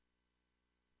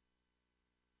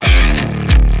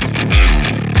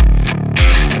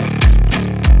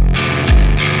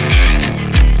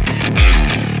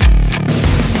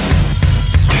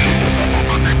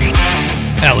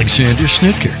Alexander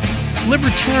Snitker,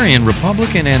 libertarian,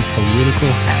 Republican, and political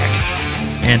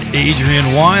hack, and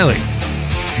Adrian Wiley,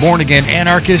 born-again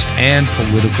anarchist and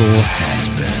political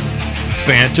has-been.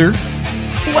 Banter,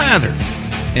 blather,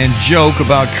 and joke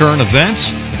about current events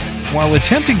while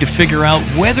attempting to figure out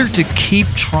whether to keep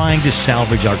trying to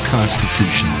salvage our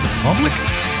constitutional republic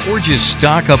or just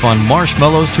stock up on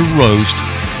marshmallows to roast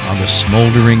on the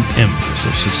smoldering embers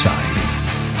of society.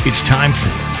 It's time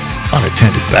for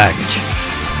Unattended Baggage.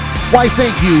 Why,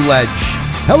 thank you, Ledge.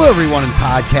 Hello, everyone in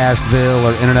Podcastville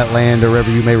or Internet Land or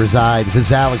wherever you may reside. This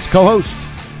is Alex, co-host,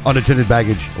 Unattended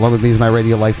Baggage. Along with me is my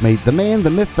radio life mate, the man, the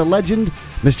myth, the legend,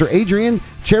 Mr. Adrian,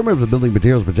 chairman of the Building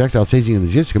Materials Projectile Changing and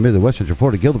Logistics Committee of the West Central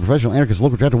Florida Guild of Professional Anarchists,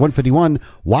 Local Chapter 151.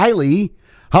 Wiley,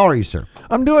 how are you, sir?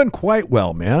 I'm doing quite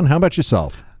well, man. How about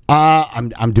yourself?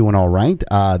 I'm doing all right.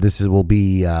 Will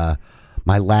be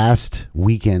my last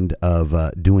weekend of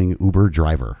doing Uber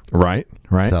driver. Right.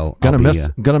 So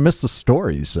gonna miss the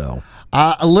stories. So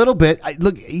a little bit.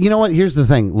 Look, you know what? Here's the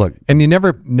thing. Look, and you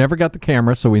never got the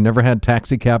camera, so we never had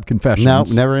taxi cab confessions. No,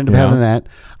 never ended up having that.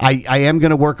 I am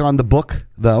going to work on the book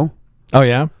though. Oh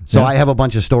yeah. So I have a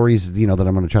bunch of stories, that I'm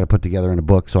going to try to put together in a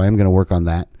book. So I am going to work on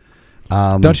that.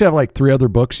 Don't you have like 3 other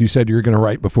books you said you were going to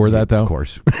write before that, though? Of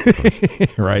course.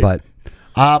 Right. But,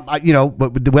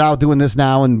 but without doing this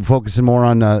now and focusing more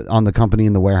on the company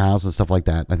and the warehouse and stuff like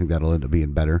that, I think that'll end up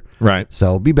being better. Right.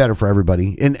 So be better for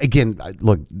everybody. And again,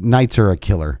 look, nights are a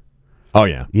killer. Oh,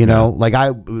 yeah.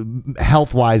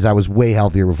 Health-wise, I was way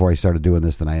healthier before I started doing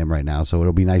this than I am right now. So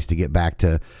it'll be nice to get back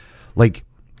to,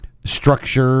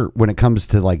 structure when it comes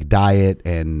to diet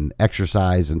and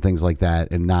exercise and things like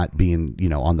that, and not being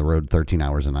on the road 13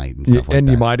 hours a night and stuff like that. And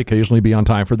you might occasionally be on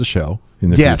time for the show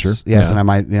in the future. Yes, yeah. And I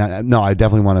might. No, I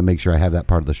definitely want to make sure I have that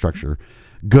part of the structure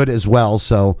good as well.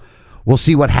 So we'll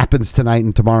see what happens tonight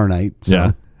and tomorrow night.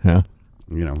 So, yeah.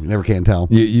 You never can tell.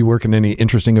 You working any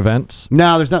interesting events?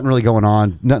 No, there's nothing really going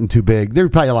on. Nothing too big.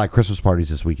 There's probably a lot of Christmas parties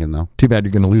this weekend though. Too bad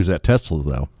you're going to lose that Tesla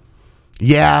though.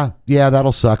 Yeah,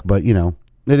 that'll suck. But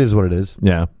it is what it is.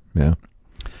 Yeah.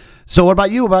 So what about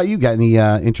you? Got any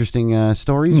interesting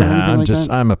stories? Or anything like that?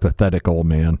 I'm a pathetic old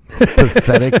man.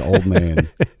 Pathetic old man.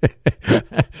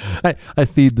 I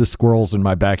feed the squirrels in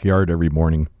my backyard every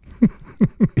morning.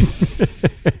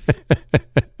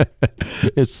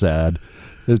 It's sad.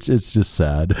 It's just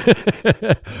sad.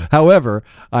 However,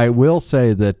 I will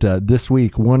say that this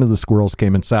week one of the squirrels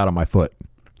came and sat on my foot.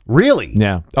 Really?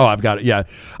 Yeah. Oh, I've got it. Yeah.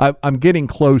 I'm getting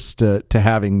close to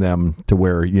having them to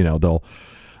where, they'll,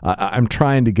 I'm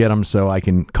trying to get them so I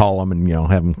can call them and,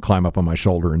 have them climb up on my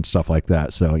shoulder and stuff like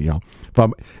that. So,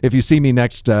 if you see me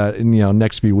next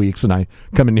few weeks and I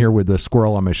come in here with a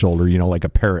squirrel on my shoulder, like a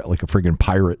parrot, like a friggin'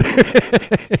 pirate,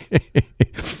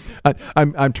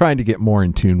 I'm trying to get more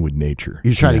in tune with nature.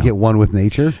 You're trying to get one with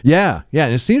nature? Yeah. Yeah.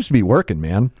 And it seems to be working,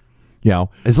 man.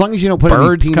 As long as you don't put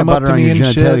birds any come peanut up butter to on me your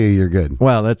and genitalia, you're good.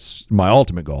 Well, that's my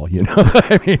ultimate goal,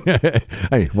 I mean,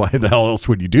 why the hell else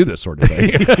would you do this sort of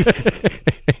thing?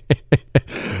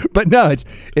 But no,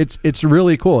 it's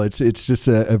really cool. It's just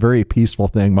a very peaceful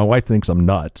thing. My wife thinks I'm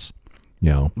nuts.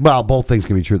 Well, both things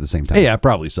can be true at the same time. Yeah,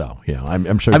 probably so.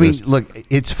 I'm sure. I mean, look,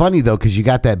 it's funny though because you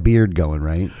got that beard going,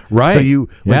 right? Right. So you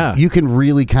can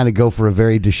really kind of go for a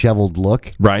very disheveled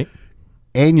look, right?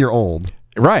 And you're old.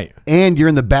 Right. And you're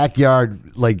in the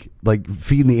backyard, like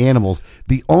feeding the animals.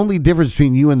 The only difference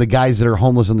between you and the guys that are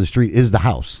homeless on the street is the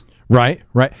house. Right.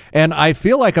 And I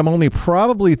feel like I'm only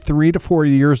probably 3 to 4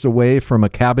 years away from a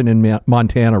cabin in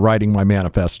Montana writing my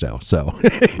manifesto. So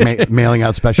mailing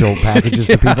out special packages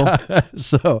to people.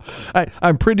 So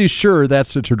I'm pretty sure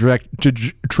that's the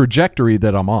trajectory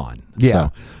that I'm on. Yeah. So,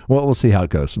 well, we'll see how it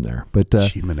goes from there. But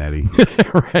Manetti.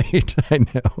 Right. I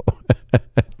know.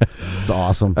 It's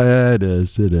awesome. It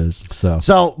is.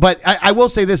 So, but I will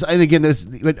say this, and again,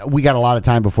 we got a lot of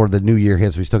time before the new year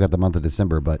hits. We still got the month of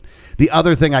December. But the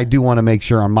other thing I do want to make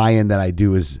sure on my end that I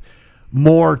do is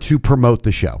more to promote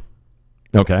the show.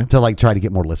 Okay. To try to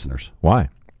get more listeners. Why?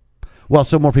 Well,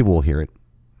 so more people will hear it.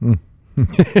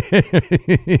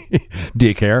 Do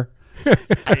you care?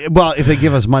 Well, if they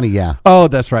give us money, yeah. Oh,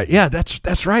 that's right. Yeah,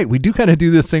 that's right. We do kind of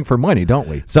do this thing for money, don't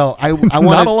we? So I want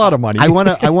not a lot of money. I want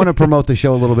to promote the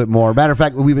show a little bit more. Matter of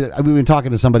fact, we've been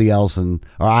talking to somebody else, or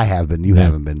I have been. You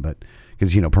haven't been, but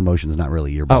because promotion's not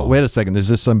really your ball. Oh, wait a second. Is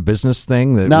this some business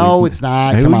thing? No, it's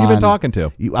not. Who have you been talking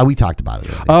to? We talked about it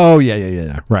already. Oh,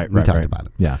 yeah. Right. We talked about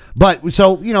it. Yeah. But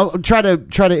so try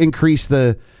to increase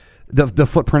the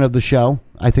footprint of the show.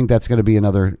 I think that's going to be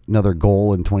another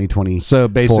goal in 2020. So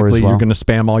basically, you're going to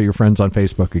spam all your friends on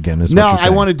Facebook again. No,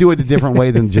 I want to do it a different way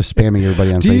than just spamming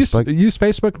everybody on Facebook. Do you use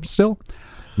Facebook still?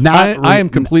 I am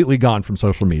completely gone from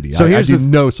social media. So I do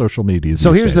no social media.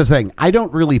 So here's the thing. I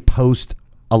don't really post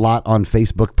a lot on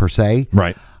Facebook per se.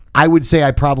 Right. I would say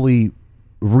I probably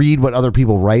read what other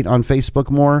people write on Facebook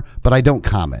more, but I don't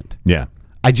comment. Yeah.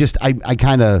 I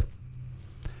kind of,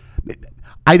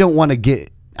 I don't want to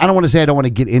say I don't want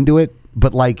to get into it,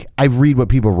 but like I read what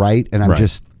people write and I'm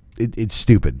just, it's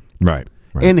stupid. Right.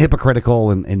 And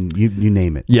hypocritical and you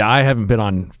name it. Yeah. I haven't been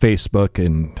on Facebook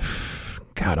and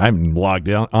God, I haven't logged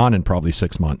on in probably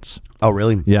 6 months. Oh,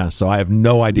 really? Yeah. So I have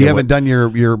no idea. You haven't done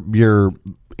your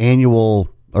annual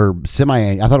or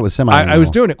semi-annual. I thought it was semi-annual. I was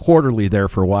doing it quarterly there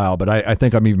for a while, but I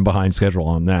think I'm even behind schedule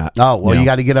on that. Oh, well, you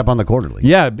got to get up on the quarterly.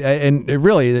 Yeah. And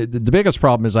really, the biggest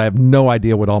problem is I have no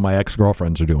idea what all my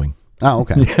ex-girlfriends are doing. Oh,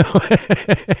 okay.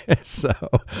 So,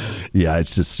 yeah,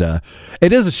 it's just,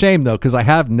 it is a shame, though, because I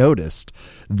have noticed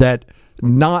that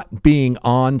not being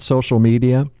on social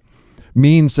media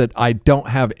means that I don't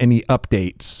have any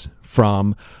updates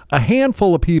from a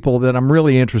handful of people that I'm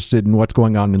really interested in what's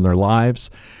going on in their lives,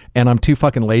 and I'm too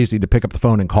fucking lazy to pick up the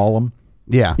phone and call them.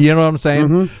 Yeah. You know what I'm saying?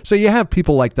 Mm-hmm. So you have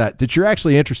people like that you're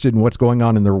actually interested in what's going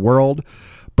on in their world,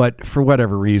 but for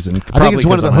whatever reason, I think it's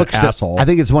one of the hooks. I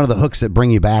think it's one of the hooks that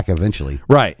bring you back eventually.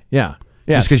 Right. Yeah.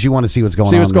 Yeah. Just because you want to see what's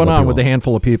going on with a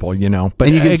handful of people, you know. But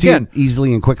and you can again, see it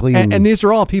easily and quickly. And these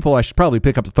are all people I should probably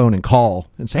pick up the phone and call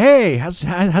and say, "Hey,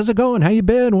 how's it going? How you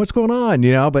been? What's going on?"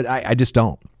 You know. But I just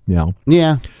don't. You know.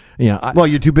 Yeah. Yeah. Well,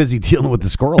 you're too busy dealing with the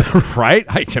squirrels, right?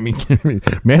 I mean,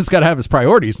 man's got to have his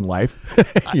priorities in life.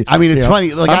 I mean, it's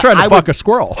funny. Like, I'm trying to fuck a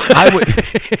squirrel.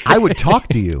 I would talk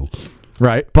to you.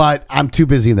 Right. But I'm too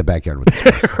busy in the backyard with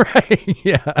it. Right.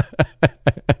 Yeah.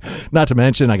 Not to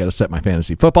mention, I got to set my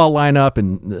fantasy football lineup,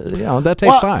 and that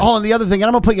takes time. Oh, and the other thing, and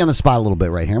I'm going to put you on the spot a little bit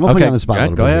right here. I'm going to put you on the spot a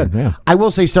little bit. Go ahead. Here. Yeah. I will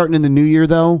say, starting in the new year,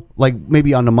 though, like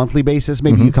maybe on a monthly basis,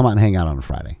 maybe you come out and hang out on a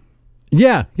Friday.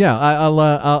 Yeah. Yeah.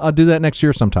 I'll do that next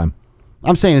year sometime.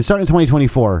 I'm saying, starting in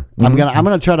 2024, I'm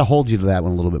gonna try to hold you to that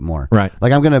one a little bit more. Right.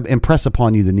 Like I'm gonna impress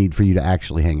upon you the need for you to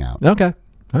actually hang out. Okay.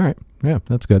 All right. Yeah,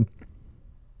 that's good.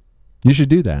 You should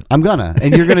do that. I'm gonna,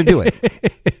 and you're gonna do it.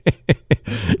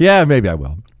 Yeah, maybe I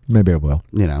will.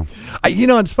 You know.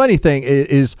 It's funny thing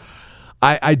is,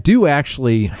 I do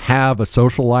actually have a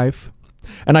social life,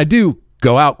 and I do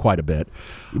go out quite a bit.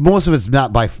 Most of it's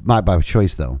not by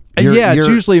choice, though. It's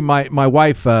usually my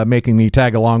wife making me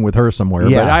tag along with her somewhere.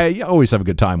 Yeah. But I always have a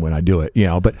good time when I do it,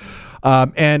 But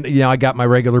I got my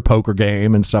regular poker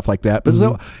game and stuff like that. But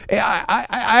so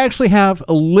I actually have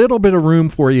a little bit of room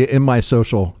for you in my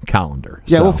social calendar.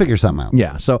 Yeah, so, we'll figure something out.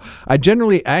 Yeah, so I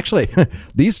generally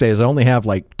these days I only have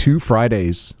like 2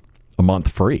 Fridays a month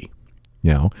free,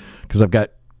 because I've got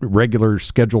regular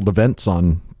scheduled events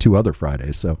on 2 other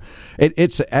Fridays. So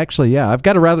it's actually, I've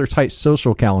got a rather tight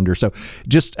social calendar. So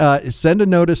just send a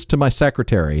notice to my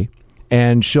secretary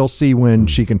and she'll see when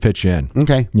she can fit you in.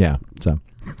 Okay. Yeah. So.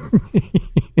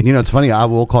 It's funny. I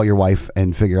will call your wife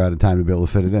and figure out a time to be able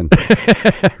to fit it in.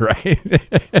 Right.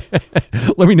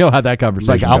 Let me know how that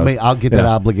conversation goes. I'll get that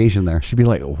obligation there. She'd be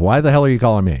like, "Why the hell are you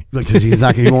calling me?" Because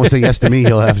he won't say yes to me.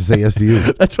 He'll have to say yes to you.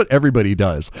 That's what everybody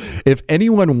does. If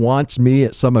anyone wants me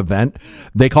at some event,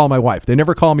 they call my wife. They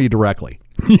never call me directly.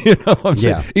 You know what I'm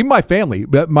saying? Yeah. Even my family,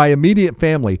 my immediate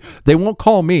family, they won't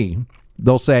call me.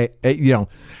 They'll say, "Hey,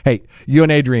 you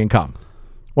and Adrian come."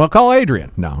 Well, call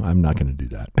Adrian. No, I'm not going to do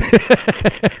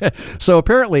that. So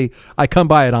apparently I come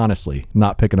by it honestly,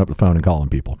 not picking up the phone and calling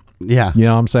people. Yeah. You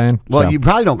know what I'm saying? Well, you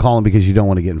probably don't call them because you don't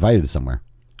want to get invited to somewhere.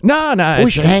 No.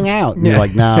 We should hang out. And you're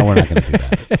like, no, we're not going to do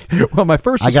that. Well, my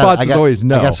first response is always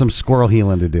no. I got some squirrel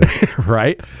healing to do.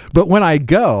 Right? But when I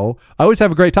go, I always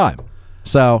have a great time.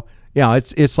 So,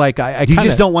 it's like I you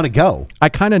just don't want to go. I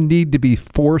kind of need to be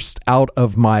forced out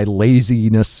of my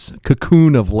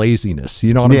cocoon of laziness.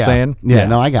 You know what I'm saying? Yeah,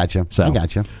 no, I got you. So, I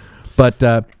got you.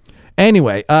 But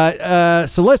anyway,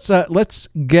 so let's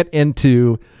get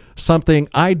into something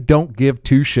I don't give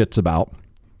 2 shits about,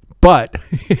 but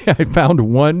I found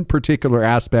one particular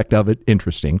aspect of it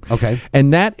interesting. Okay.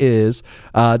 And that is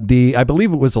I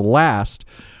believe it was the last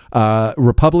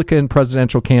Republican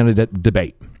presidential candidate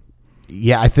debate.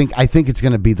 Yeah, I think it's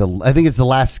going to be it's the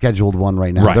last scheduled one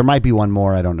right now. Right. There might be one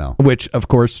more, I don't know. Which of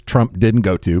course Trump didn't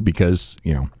go to because,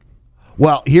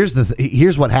 Well, here's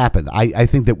what happened. I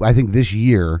think this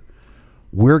year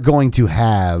we're going to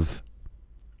have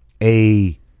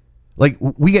we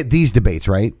get these debates,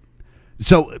 right?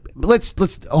 So let's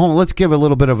hold on, let's give a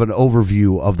little bit of an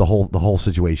overview of the whole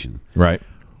situation. Right.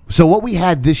 So what we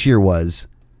had this year was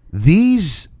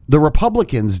the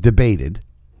Republicans debated.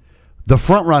 The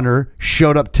front runner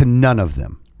showed up to none of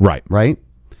them. Right. Right?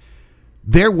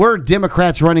 There were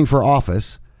Democrats running for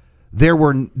office. there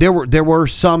were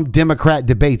some Democrat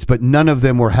debates, but none of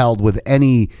them were held with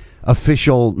any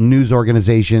official news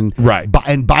organization. Right.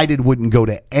 And Biden wouldn't go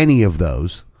to any of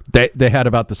those. They had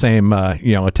about the same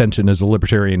attention as a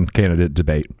Libertarian candidate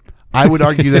debate. I would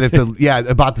argue that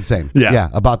about the same. Yeah.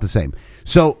 About the same.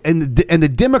 So and the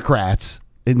Democrats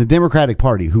in the Democratic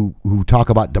Party who talk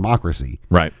about democracy,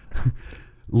 right,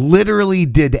 literally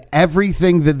did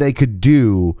everything that they could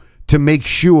do to make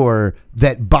sure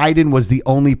that Biden was the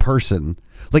only person.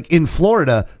 Like in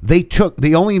Florida,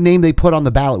 the only name they put on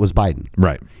the ballot was Biden.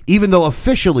 Right. Even though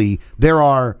officially there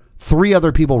are 3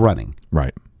 other people running.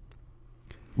 Right.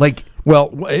 Like, well,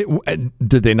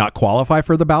 did they not qualify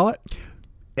for the ballot?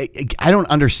 I don't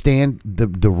understand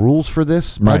the rules for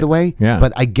this, by the way. Yeah.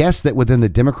 But I guess that within the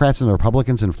Democrats and the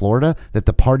Republicans in Florida, that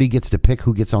the party gets to pick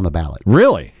who gets on the ballot.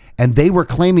 Really? And they were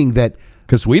claiming that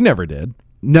because we never did.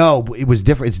 No, it was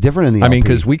different. It's different in the. I mean, LP.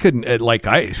 because we couldn't.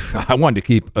 I wanted to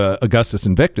keep Augustus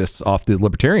Invictus off the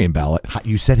Libertarian ballot.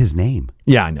 You said his name.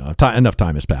 Yeah, I know. Enough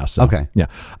time has passed. So, okay. Yeah.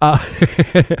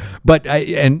 But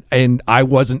I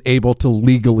wasn't able to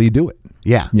legally do it.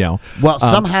 Yeah. Well,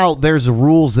 somehow there's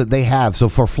rules that they have. So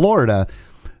for Florida,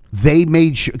 they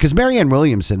made sure, because Marianne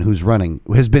Williamson, who's running,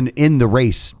 has been in the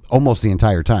race almost the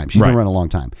entire time. She's been running a long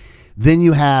time. Then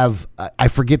you have, I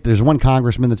forget, there's one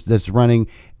congressman that's running,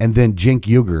 and then Cenk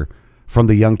Uygur from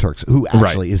the Young Turks, who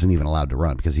actually isn't even allowed to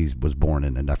run because he was born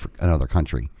in another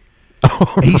country.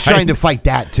 He's trying to fight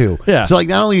that too. Yeah. So like,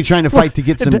 not only are you trying to fight to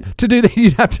get some to do that,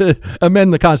 you'd have to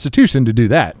amend the Constitution to do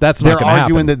that. That's not going to happen. They're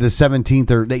arguing that the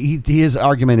 17th or his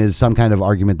argument is some kind of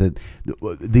argument that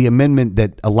the amendment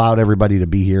that allowed everybody to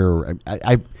be here.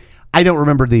 I don't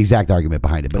remember the exact argument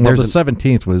behind it, but the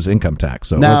 17th was income tax.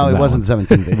 So it wasn't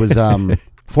the 17th. It was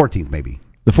 14th maybe.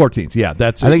 The 14th, yeah,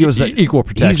 that's. I think it was equal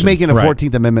protection. He's making a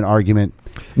 14th Amendment argument.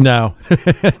 No,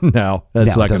 no,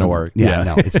 that's not going to work. Yeah,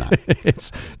 no, it's not.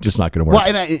 It's just not going to work.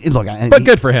 Well, but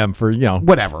good for him for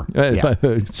whatever. Yeah. But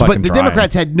the trying.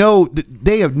 Democrats had no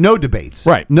debates,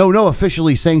 right? No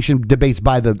officially sanctioned debates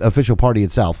by the official party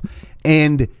itself,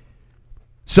 and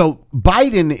so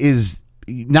Biden is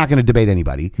not going to debate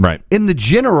anybody, right? In the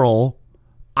general,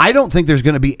 I don't think there's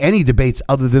going to be any debates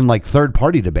other than like third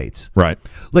party debates. Right.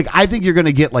 Like, I think you're going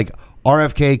to get like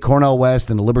RFK, Cornel West,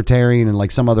 and a Libertarian, and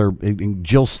like some other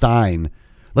Jill Stein.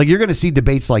 Like, you're going to see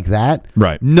debates like that.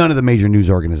 Right. None of the major news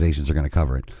organizations are going to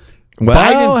cover it.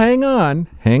 Well, hang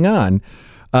on.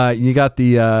 You got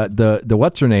the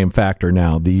what's her name factor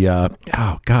now.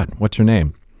 What's her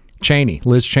name?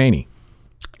 Liz Cheney.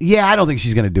 Yeah, I don't think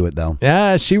she's going to do it, though.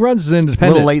 Yeah, she runs as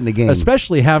independent. A little late in the game.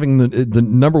 Especially having the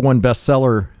number one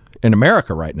bestseller in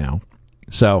America right now.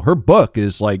 So her book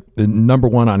is like the number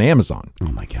one on Amazon.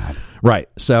 Oh, my God. Right.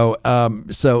 So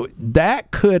that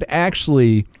could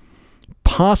actually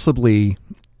possibly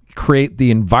create the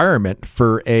environment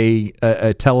for a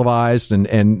televised and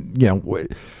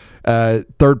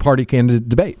third-party candidate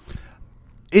debate.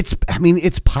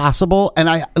 It's possible.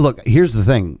 And here's the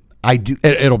thing.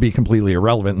 It'll be completely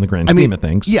irrelevant in the grand scheme of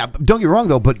things. Yeah, don't get me wrong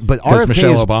though, but because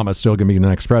Michelle Obama is still going to be the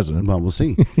next president. Well, we'll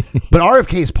see. But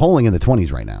RFK is polling in the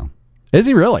 20s right now. Is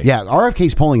he really? Yeah, RFK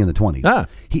is polling in the 20s. Ah.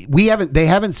 They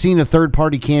haven't seen a third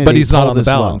party candidate. But he's not on the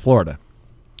ballot in Florida.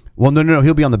 Well, no,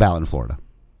 he'll be on the ballot in Florida.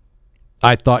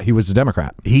 I thought he was a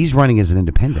Democrat. He's running as an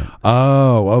independent.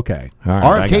 Oh, okay. All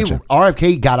right,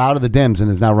 RFK got out of the Dems and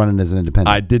is now running as an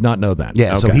independent. I did not know that.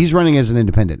 Yeah, okay. So he's running as an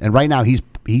independent, and right now he's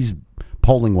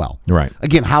polling well. Right.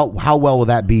 Again, how well will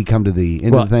that be come to the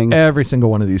end of things? Every single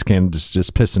one of these candidates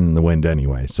just pissing in the wind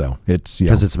anyway. So it's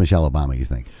because it's Michelle Obama. You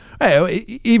think?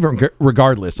 Hey, even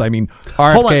regardless, I mean,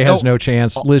 RFK has no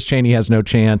chance. Liz Cheney has no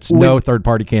chance. No third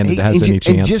party candidate has any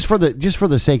chance. And just for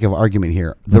the sake of argument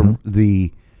here,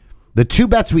 the two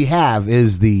bets we have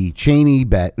is the Cheney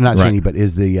bet, not Cheney, but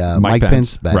is the Mike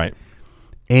Pence bet, right?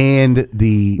 And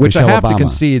the which Michelle I have Obama. To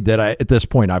concede that at this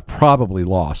point I've probably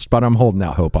lost, but I'm holding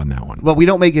out hope on that one. Well, we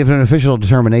don't make it an official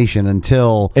determination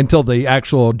until the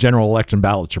actual general election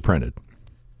ballots are printed.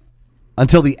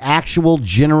 Until the actual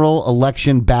general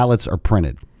election ballots are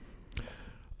printed.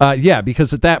 Yeah,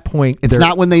 because at that point it's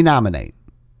not when they nominate.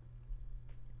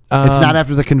 It's not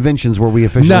after the conventions where we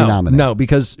officially nominate. No,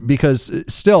 because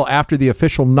still after the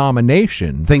official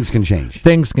nomination, things can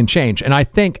change. And I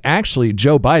think actually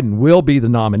Joe Biden will be the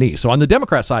nominee. So on the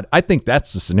Democrat side, I think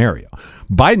that's the scenario.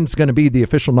 Biden's going to be the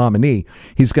official nominee.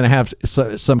 He's going to have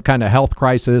some kind of health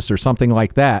crisis or something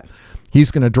like that. He's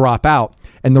going to drop out.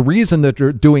 And the reason that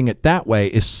they're doing it that way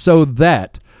is so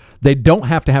that they don't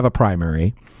have to have a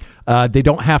primary. They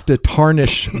don't have to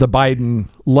tarnish the Biden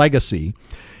legacy.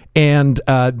 And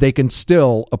they can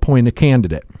still appoint a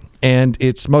candidate. And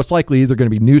it's most likely either going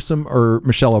to be Newsom or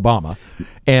Michelle Obama.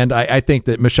 And I think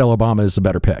that Michelle Obama is a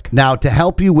better pick. Now, to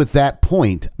help you with that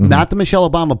point, not the Michelle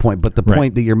Obama point, but the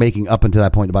point that you're making up until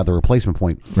that point about the replacement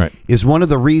point, is one of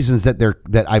the reasons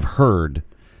that I've heard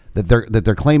that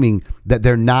they're claiming that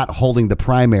they're not holding the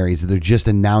primaries, that they're just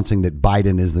announcing that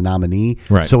Biden is the nominee.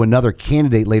 Right. So another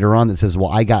candidate later on that says, "Well,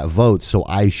 I got votes, so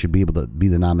I should be able to be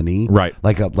the nominee." Right.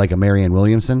 Like a Marianne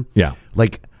Williamson. Yeah.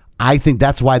 Like, I think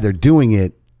that's why they're doing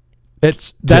it.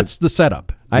 That's the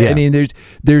setup. I mean,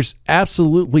 there's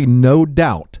absolutely no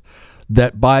doubt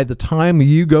that by the time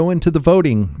you go into the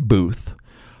voting booth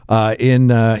in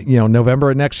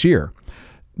November of next year,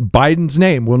 Biden's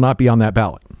name will not be on that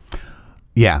ballot.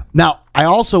 Yeah. Now, I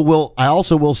also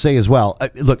will say as well.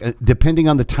 Look, depending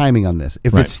on the timing on this,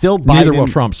 if it's still Biden, neither will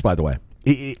Trump's, by the way.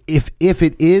 If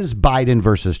it is Biden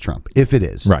versus Trump, if it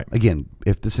is again,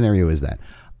 if the scenario is that,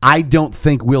 I don't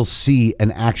think we'll see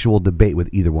an actual debate with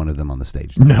either one of them on the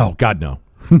stage. No, God, no.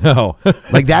 No.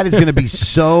 Like, that is going to be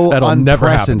so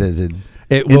unprecedented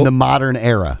in the modern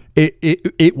era.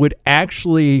 It would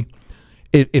actually,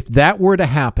 if that were to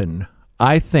happen,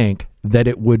 I think that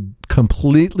it would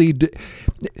completely,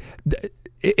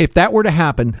 if that were to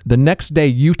happen, the next day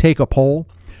you take a poll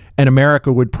and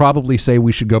America would probably say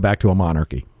we should go back to a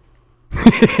monarchy.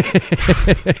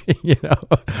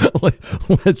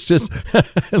 Let's just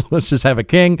have a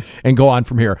king and go on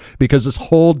from here, because this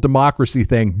whole democracy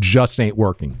thing just ain't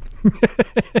working.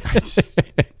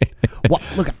 Well,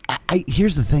 look,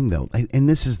 here's the thing though, and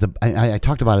this is I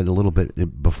talked about it a little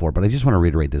bit before, but I just want to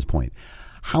reiterate this point.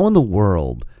 How in the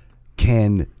world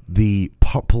can the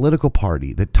political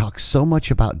party that talks so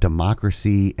much about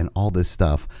democracy and all this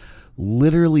stuff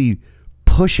literally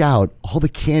push out all the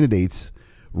candidates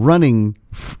running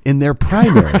in their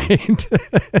primary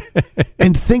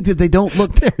and think that they don't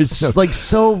look like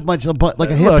so much like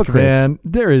a hypocrite? Look, man,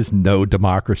 there is no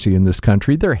democracy in this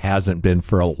country. There hasn't been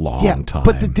for a long time.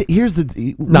 But here's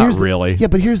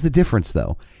the difference,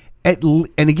 though. And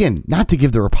again, not to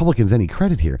give the Republicans any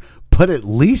credit here, but at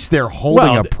least they're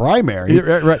holding a primary.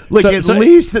 Right. Like, at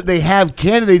least that they have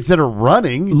candidates that are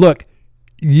running. Look,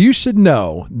 you should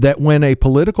know that when a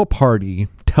political party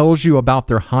tells you about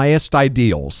their highest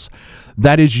ideals,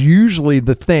 that is usually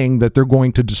the thing that they're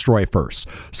going to destroy first.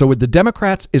 So with the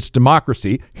Democrats, it's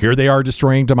democracy. Here they are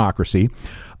destroying democracy.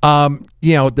 With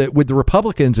the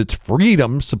Republicans, it's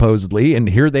freedom, supposedly, and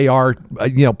here they are,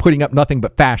 putting up nothing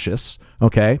but fascists.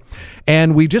 Okay,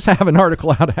 and we just have an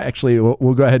article out. Actually,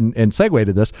 we'll go ahead and segue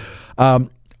to this.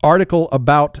 Article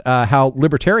about how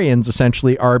libertarians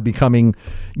essentially are becoming,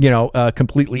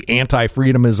 completely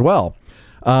anti-freedom as well.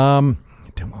 Where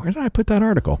did I put that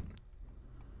article?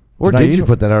 Or did you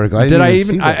put that article?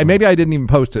 Maybe I didn't even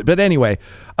post it. But anyway,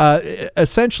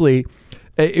 essentially,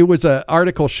 it was an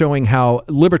article showing how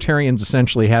libertarians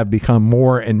essentially have become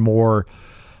more and more,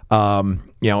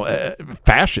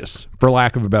 fascist, for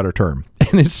lack of a better term.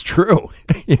 And it's true.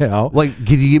 Like,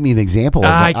 can you give me an example of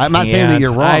that? I'm not saying that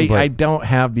you're wrong. I don't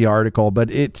have the article, but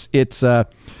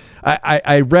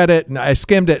I read it and I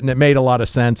skimmed it and it made a lot of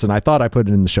sense, and I thought I put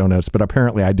it in the show notes, but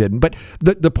apparently I didn't. But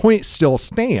the point still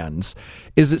stands,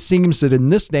 is it seems that in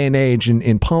this day and age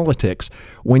in politics,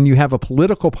 when you have a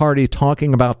political party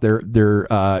talking about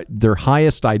their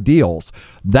highest ideals,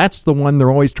 that's the one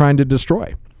they're always trying to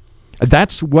destroy.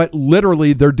 That's what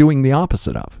literally they're doing the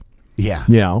opposite of. Yeah.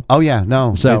 Oh yeah.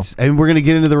 No. So, and we're going to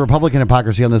get into the Republican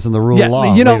hypocrisy on this and the rule of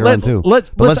law later on too.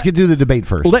 Let's get through the debate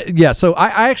first. So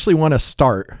I actually want to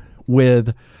start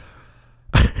with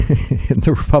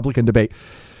the Republican debate,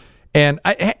 and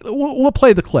we'll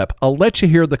play the clip. I'll let you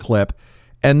hear the clip,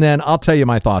 and then I'll tell you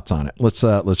my thoughts on it.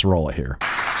 Let's roll it here.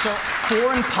 So,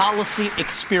 foreign policy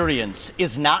experience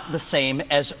is not the same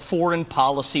as foreign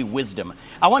policy wisdom.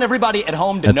 I want everybody at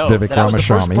home to know that I was the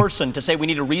first person to say we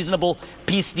need a reasonable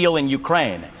peace deal in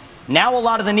Ukraine. Now a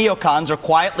lot of the neocons are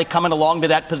quietly coming along to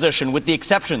that position, with the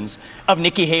exceptions of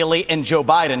Nikki Haley and Joe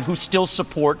Biden, who still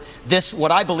support this,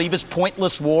 what I believe is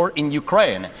pointless war in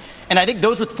Ukraine. And I think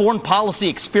those with foreign policy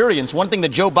experience, one thing that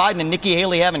Joe Biden and Nikki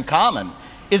Haley have in common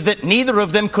is that neither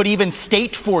of them could even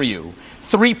state for you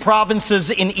 3 provinces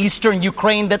in eastern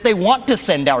Ukraine that they want to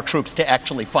send our troops to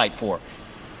actually fight for.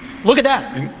 Look at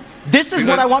that. This is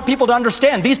what I want people to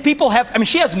understand. These people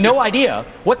she has no idea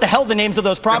what the hell the names of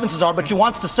those provinces are, but she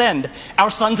wants to send our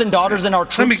sons and daughters and our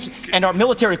troops and our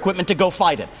military equipment to go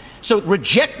fight it. So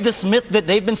reject this myth that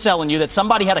they've been selling you, that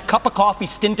somebody had a cup of coffee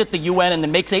stint at the UN and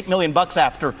then makes $8 million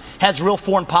after, has real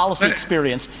foreign policy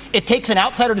experience. It takes an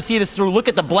outsider to see this through. Look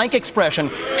at the blank expression.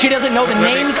 She doesn't know the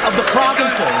names of the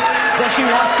provinces that she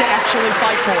wants to actually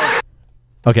fight for.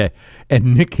 Okay,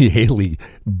 and Nikki Haley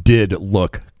did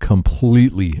look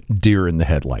completely deer in the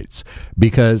headlights,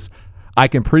 because I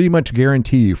can pretty much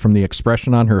guarantee you from the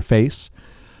expression on her face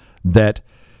that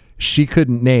she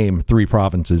couldn't name 3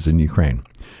 provinces in Ukraine.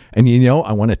 And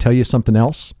I want to tell you something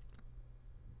else.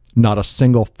 Not a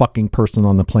single fucking person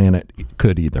on the planet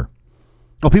could either.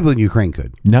 Oh, people in Ukraine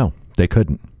could. No, they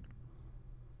couldn't.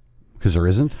 Because there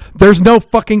isn't? There's no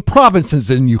fucking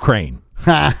provinces in Ukraine.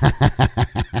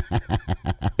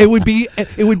 It would be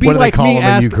like me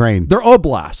asking. Ukraine? They're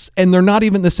oblasts, and they're not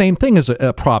even the same thing as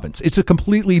a province. It's a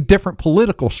completely different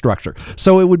political structure.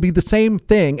 So it would be the same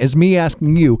thing as me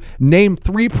asking you, name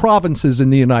 3 provinces in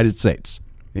the United States.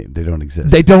 They don't exist.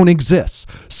 They don't exist.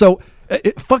 So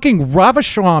fucking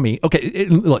Ramaswamy. Okay,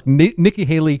 look, Nikki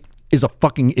Haley is a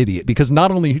fucking idiot, because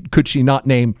not only could she not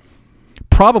name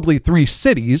probably 3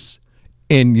 cities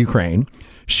in Ukraine,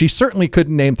 she certainly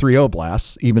couldn't name 3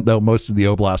 oblasts, even though most of the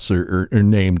oblasts are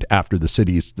named after the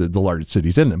cities, the largest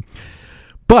cities in them.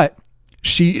 But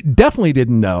she definitely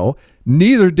didn't know,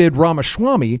 neither did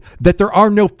Ramaswamy, that there are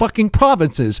no fucking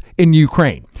provinces in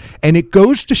Ukraine. And it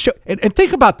goes to show, and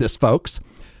think about this, folks.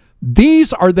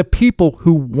 These are the people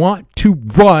who want to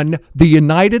run the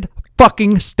United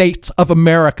fucking States of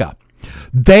America.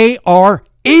 They are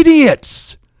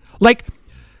idiots. Like,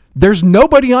 there's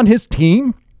nobody on his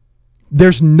team.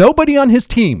 There's nobody on his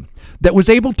team that was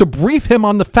able to brief him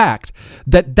on the fact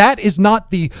that that is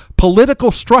not the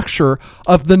political structure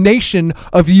of the nation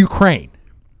of Ukraine.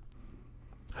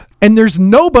 And there's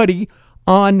nobody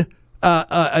on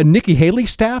a Nikki Haley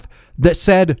staff that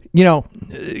said,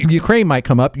 Ukraine might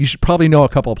come up. You should probably know a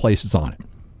couple of places on it.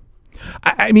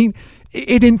 I mean,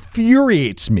 it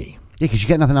infuriates me. Yeah, because you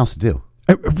got nothing else to do.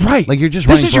 Right. Like, you're just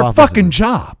this is your fucking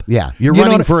job. Yeah, you're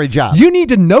running for a job. You need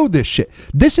to know this shit.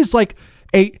 This is like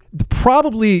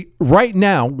probably right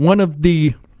now one of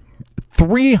the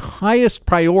 3 highest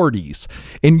priorities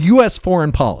in U.S.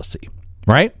 foreign policy.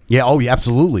 Right? Yeah. Oh, yeah,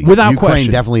 absolutely. Without Ukraine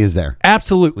question. Definitely is there.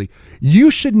 Absolutely. You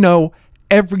should know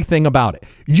everything about it.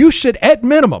 You should, at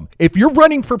minimum, if you're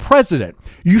running for president,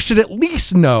 you should at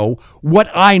least know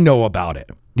what I know about it.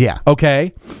 Yeah.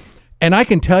 Okay? And I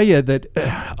can tell you that,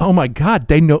 oh my God,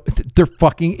 they're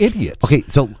fucking idiots. Okay,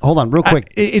 so hold on real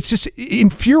quick. It's just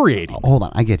infuriating. Hold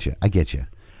on, I get you.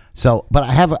 So, but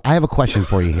I have a question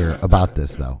for you here about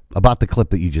this, though, about the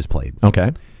clip that you just played.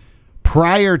 Okay.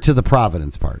 Prior to the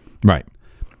Providence part. Right.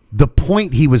 The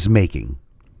point he was making,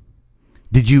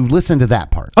 did you listen to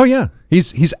that part? Oh, yeah.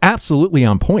 He's absolutely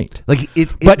on point. Like,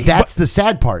 that's the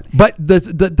sad part. But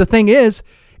the thing is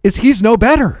he's no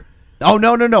better. Oh,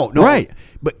 no. Right.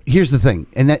 But here's the thing,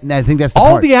 and I think that's the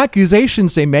all part. the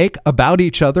accusations they make about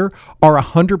each other are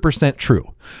 100%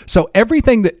 true. So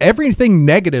everything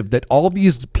negative that all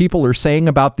these people are saying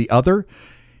about the other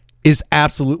is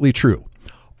absolutely true.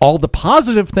 All the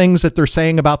positive things that they're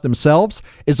saying about themselves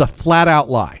is a flat out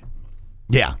lie.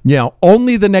 Yeah.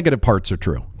 Only the negative parts are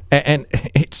true. And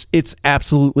it's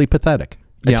absolutely pathetic.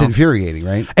 It's infuriating,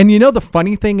 right? And the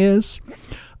funny thing is,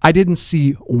 I didn't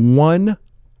see one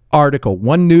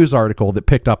news article that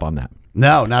picked up on that.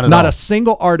 No, not at all. Not a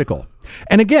single article.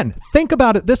 And again, think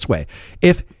about it this way.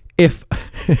 If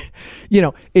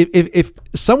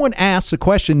someone asks a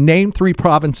question, name 3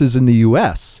 provinces in the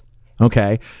U.S.,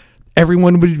 okay,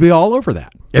 everyone would be all over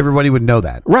that. Everybody would know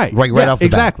that. Right off the bat.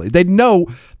 Exactly. They'd know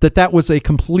that was a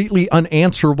completely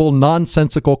unanswerable,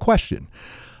 nonsensical question.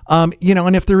 And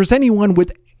if there was anyone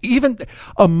with even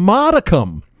a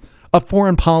modicum of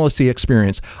foreign policy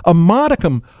experience, a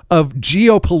modicum of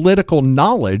geopolitical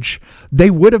knowledge, they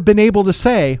would have been able to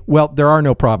say, well, there are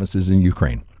no provinces in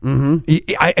Ukraine.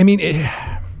 Mm-hmm. I mean,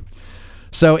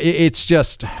 it's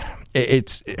just,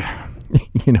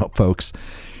 folks,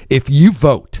 if you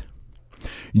vote,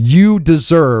 you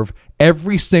deserve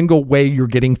every single way you're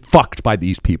getting fucked by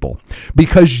these people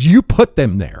because you put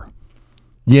them there.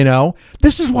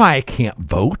 This is why I can't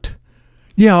vote.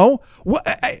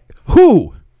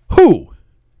 Who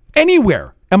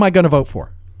anywhere am I going to vote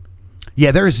for?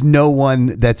 Yeah, there's no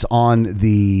one that's running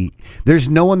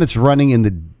in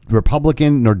the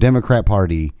Republican nor Democrat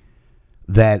Party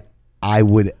that I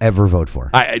would ever vote for.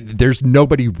 There's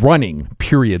nobody running,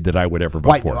 period, that I would ever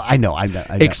vote for. I know.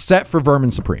 Except for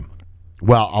Vermin Supreme.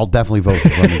 Well, I'll definitely vote for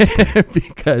Vermin Supreme.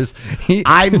 Because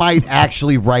I might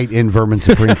actually write in Vermin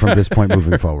Supreme from this point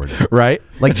moving forward. Right?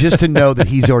 Like, just to know that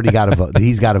he's already got a vote, that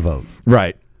he's got a vote.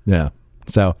 Right. Yeah.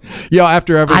 So,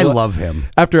 after every I love him.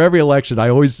 After every election, I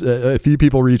always a few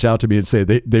people reach out to me and say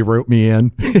they wrote me in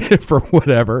for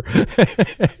whatever.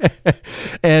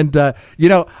 And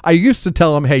I used to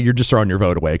tell them, hey, you're just throwing your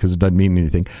vote away because it doesn't mean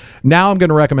anything. Now I'm going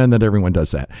to recommend that everyone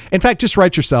does that. In fact, just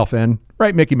write yourself in,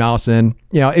 write Mickey Mouse in.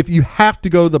 If you have to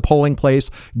go to the polling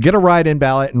place, get a write-in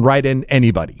ballot and write in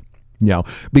anybody.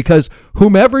 Because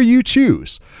whomever you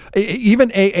choose,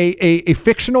 even a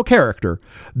fictional character,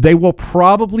 they will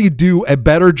probably do a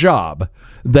better job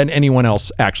than anyone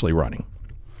else actually running.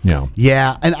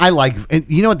 Yeah, and and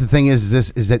you know what the thing is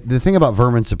that the thing about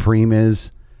Vermin Supreme is,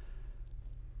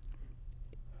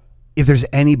 if there's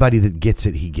anybody that gets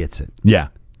it, he gets it. Yeah.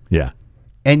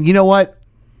 And you know what?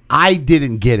 I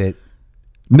didn't get it.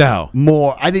 No.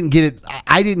 I didn't get it.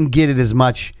 I didn't get it as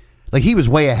much. Like, he was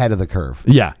way ahead of the curve.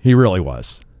 Yeah, he really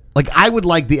was. Like, I would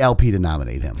like the LP to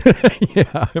nominate him.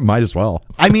 Yeah, might as well.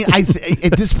 I mean, at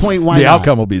this point, why not? The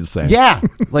outcome will be the same. Yeah.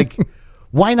 Like,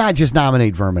 why not just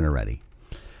nominate Vermin already?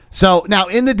 So, now,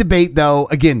 in the debate, though,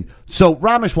 again, so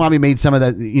Ramaswamy made some of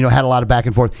that, had a lot of back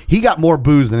and forth. He got more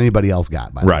boos than anybody else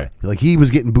got, by the way. Like, he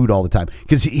was getting booed all the time.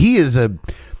 Because he is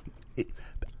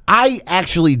I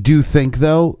actually do think,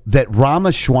 though, that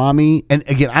Ramaswamy, and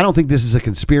again, I don't think this is a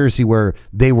conspiracy where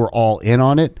they were all in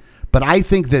on it, but I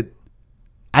think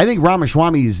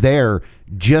Ramaswamy is there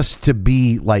just to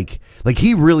be like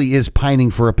he really is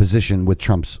pining for a position with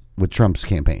Trump's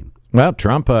campaign. Well,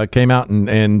 Trump came out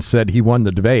and said he won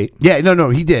the debate. Yeah, no,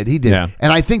 he did. Yeah.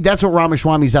 And I think that's what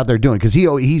Ramaswamy's out there doing, because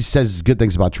he says good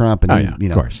things about Trump, and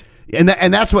of course. And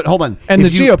that's what. Hold on. And the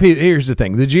GOP. Here's the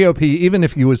thing: the GOP, even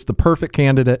if he was the perfect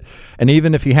candidate, and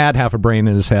even if he had half a brain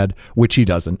in his head, which he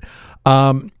doesn't,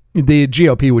 the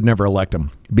GOP would never elect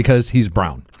him because he's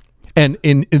brown. And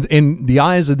in the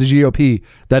eyes of the GOP,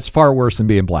 that's far worse than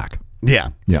being black. Yeah.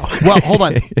 Well, hold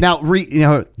on. Now,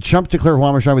 Trump declared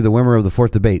Ramaswamy the winner of the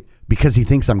fourth debate because he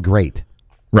thinks I'm great.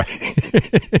 Right.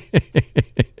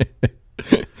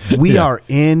 We are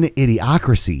in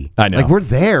idiocracy. I know. Like, we're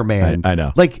there, man. I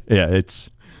know. Like, it's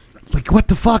like, what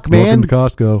the fuck, man? Welcome to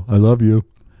Costco. I love you.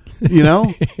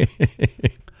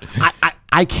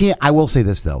 I can't. I will say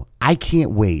this, though. I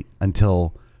can't wait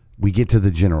until we get to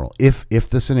the general. If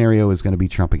the scenario is going to be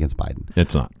Trump against Biden,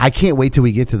 it's not. I can't wait till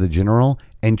we get to the general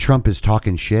and Trump is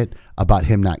talking shit about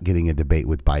him not getting a debate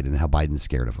with Biden and how Biden's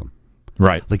scared of him.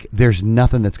 Right. Like, there's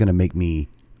nothing that's going to make me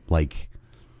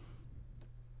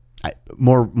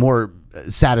more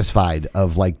satisfied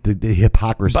of the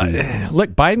hypocrisy. But,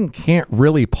 look, Biden can't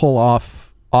really pull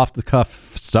off the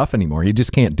cuff stuff anymore. He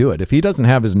just can't do it. If he doesn't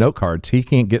have his note cards, he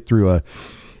can't get through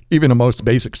even a most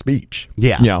basic speech.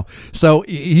 Yeah. So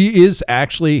he is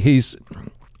actually he's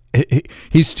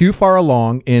too far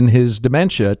along in his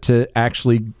dementia to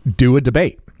actually do a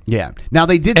debate. Yeah. Now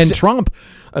they did. And Trump,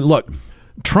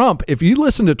 Trump. If you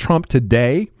listen to Trump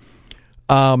today,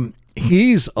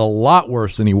 he's a lot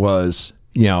worse than he was,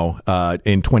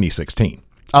 in 2016.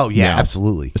 Oh yeah,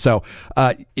 absolutely. So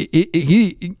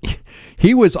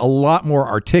he was a lot more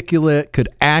articulate, could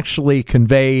actually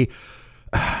convey,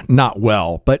 not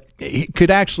well, but he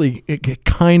could actually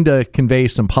kind of convey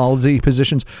some policy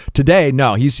positions. Today,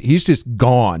 no, he's just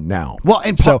gone now. Well,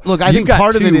 and so look, I think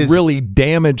part of it is really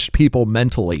damaged people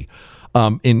mentally.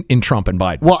 In Trump and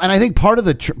Biden. Well, and I think part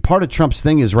of Trump's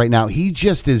thing is right now he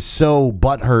just is so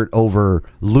butthurt over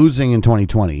losing in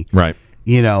 2020, right?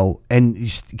 And he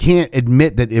can't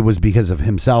admit that it was because of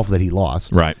himself that he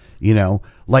lost, right?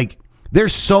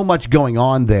 There's so much going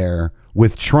on there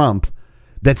with Trump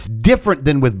that's different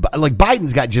than with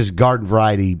Biden's got just garden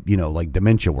variety,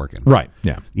 dementia working, right?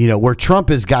 Yeah, where Trump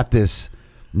has got this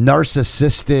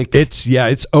narcissistic.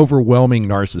 It's overwhelming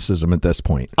narcissism at this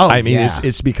point. Oh, I mean, yeah.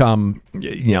 it's become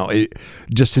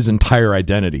just his entire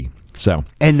identity. So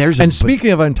and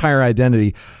speaking of entire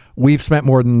identity, we've spent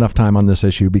more than enough time on this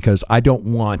issue because I don't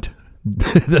want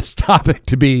this topic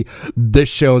to be this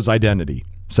show's identity.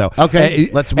 So okay,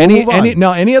 let's move on.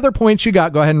 Any other points you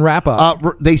got? Go ahead and wrap up.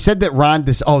 They said that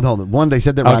they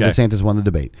said that Ron DeSantis won the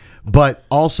debate, but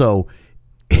also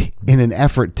in an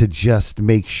effort to just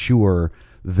make sure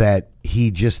that he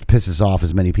just pisses off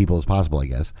as many people as possible, I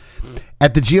guess.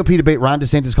 At the GOP debate, Ron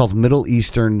DeSantis called Middle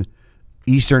Eastern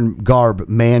garb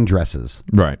man dresses.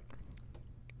 Right.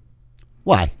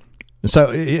 Why?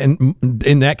 So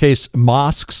in that case,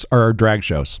 mosques are drag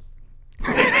shows.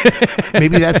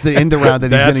 Maybe that's the end around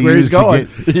that he's going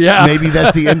to use. Yeah. Maybe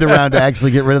that's the end around to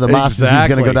actually get rid of the mosques. Exactly. He's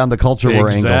going to go down the culture war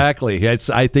angle. Exactly.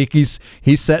 I think he's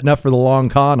setting up for the long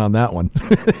con on that one.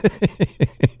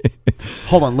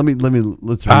 Hold on. Let's read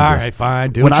this. All right,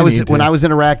 fine. When I was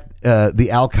in Iraq, the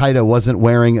Al Qaeda wasn't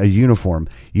wearing a uniform.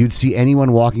 You'd see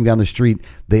anyone walking down the street.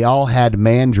 They all had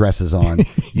man dresses on.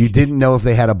 You didn't know if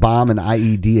they had a bomb and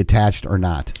IED attached or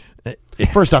not.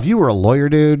 First off, you were a lawyer,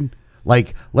 dude.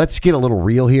 Like, let's get a little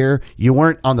real here. You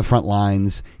weren't on the front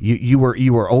lines. You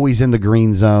were always in the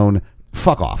green zone.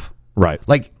 Fuck off. Right.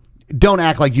 Like, don't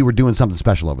act like you were doing something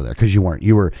special over there, because you weren't.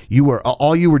 You were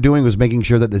all you were doing was making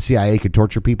sure that the CIA could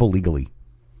torture people legally.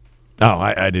 Oh,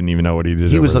 I didn't even know what he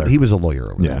did. He was a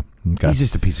lawyer over there. Okay. He's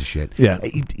just a piece of shit. Yeah.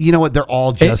 You know what? They're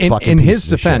all just fucking in pieces his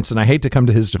defense, of shit. and I hate to come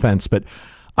to his defense, but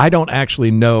I don't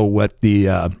actually know what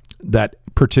the that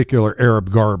particular Arab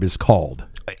garb is called.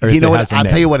 You know what? I'll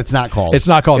tell you what it's not called. It's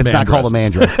not called. It's not called a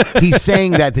man dress. He's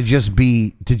saying that to just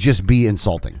be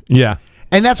insulting. Yeah.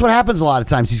 And that's what happens a lot of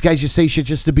times. These guys just say shit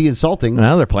just to be insulting.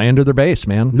 Well, they're playing to their base,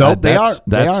 man. Nope, they are.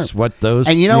 That's what those.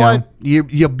 And you know what?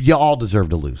 You all deserve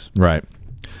to lose. Right.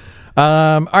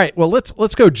 All right. Well, let's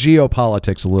go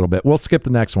geopolitics a little bit. We'll skip the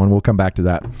next one. We'll come back to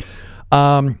that.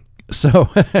 So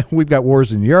we've got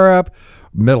wars in Europe,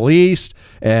 Middle East,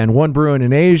 and one brewing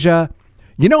in Asia.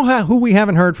 You know who we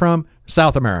haven't heard from?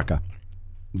 South America.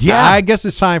 Yeah. I guess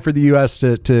it's time for the U.S.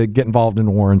 to get involved in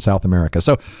a war in South America.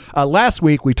 So last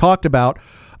week we talked about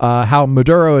how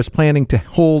Maduro is planning to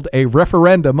hold a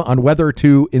referendum on whether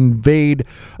to invade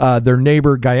their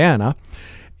neighbor Guyana.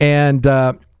 And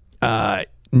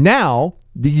now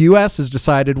the U.S. has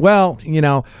decided, well,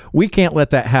 we can't let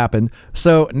that happen.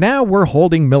 So now we're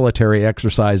holding military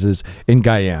exercises in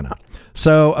Guyana.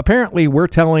 So apparently we're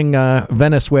telling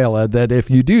Venezuela that if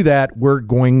you do that, you're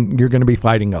going to be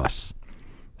fighting us.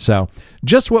 So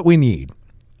just what we need.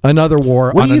 Another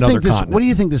war on another continent. What do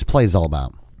you think this play is all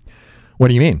about? What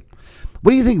do you mean?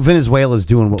 What do you think Venezuela's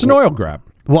doing? It's an oil grab.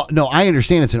 Well, no, I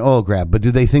understand it's an oil grab, but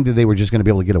do they think that they were just going to be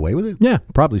able to get away with it? Yeah,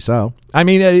 probably so. I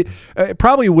mean,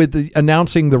 probably with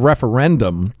announcing the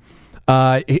referendum,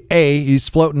 he's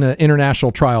floating an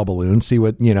international trial balloon, see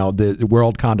what, the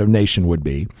world condemnation would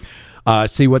be,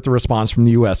 see what the response from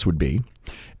the U.S. would be.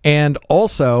 And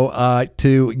also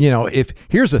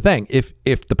here's the thing,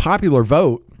 if the popular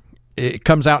vote it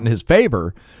comes out in his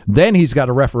favor, then he's got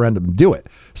a referendum to do it.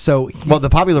 So the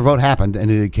popular vote happened and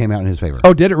it came out in his favor.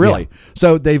 Oh, did it really? Yeah.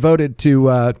 So they voted to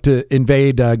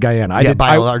invade Guyana.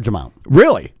 By a large amount.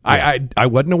 Really? Yeah. I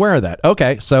wasn't aware of that.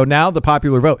 Okay, so now the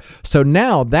popular vote. So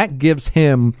now that gives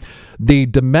him the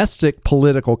domestic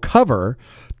political cover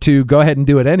to go ahead and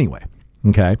do it anyway.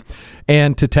 Okay,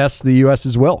 and to test the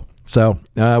U.S.'s will. So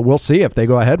we'll see if they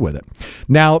go ahead with it.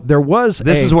 Now this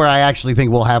is where I actually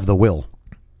think we'll have the will.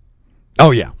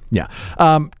 Oh yeah.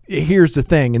 Here's the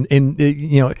thing, and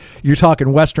you're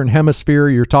talking Western Hemisphere,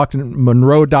 you're talking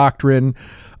Monroe Doctrine.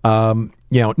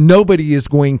 Nobody is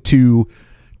going to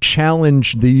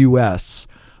challenge the U.S.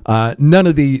 None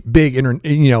of the big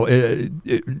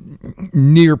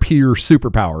near peer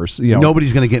superpowers.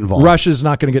 Nobody's going to get involved. Russia's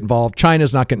not going to get involved.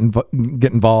 China's not going to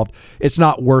get involved. It's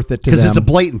not worth it to them because it's a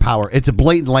blatant power. It's a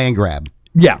blatant land grab.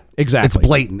 Yeah, exactly. It's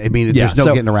blatant. I mean, there's no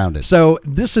getting around it. So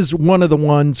this is one of the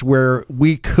ones where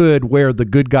we could wear the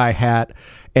good guy hat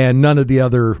and none of the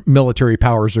other military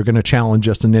powers are going to challenge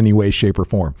us in any way, shape, or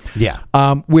form. Yeah.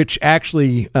 Which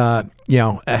actually,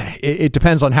 it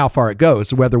depends on how far it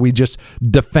goes, whether we just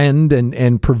defend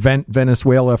and prevent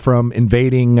Venezuela from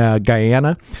invading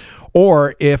Guyana,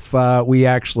 or if we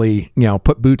actually,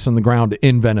 put boots on the ground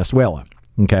in Venezuela.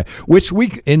 Okay, which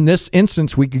in this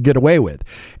instance, we could get away with.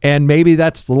 And maybe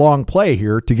that's the long play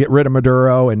here to get rid of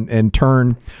Maduro and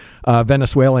turn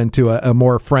Venezuela into a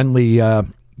more friendly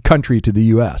country to the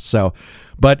U.S. So,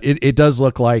 but it does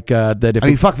look like that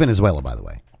if fuck Venezuela, by the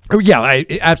way. Yeah,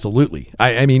 absolutely.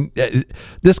 I mean,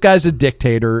 this guy's a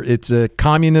dictator. It's a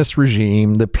communist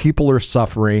regime. The people are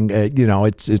suffering.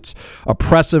 It's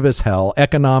oppressive as hell,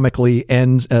 economically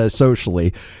and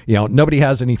socially. Nobody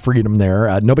has any freedom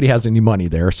there. Nobody has any money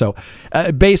there. So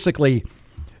basically,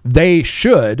 they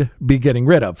should be getting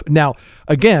rid of. Now,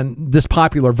 again, this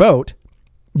popular vote,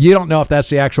 you don't know if that's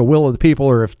the actual will of the people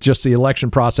or if just the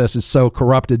election process is so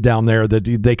corrupted down there that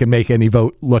they can make any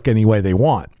vote look any way they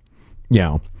want.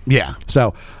 Yeah.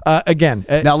 So, again.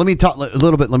 Now, let me talk a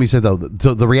little bit. Let me say, though,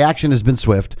 the reaction has been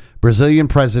swift. Brazilian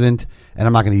president, and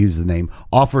I'm not going to use the name,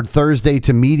 offered Thursday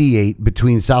to mediate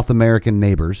between South American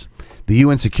neighbors. The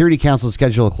UN Security Council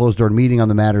scheduled a closed-door meeting on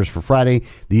the matters for Friday.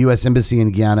 The U.S. Embassy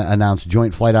in Guyana announced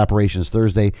joint flight operations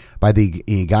Thursday by the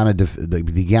Guyana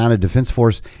Defense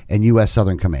Force and U.S.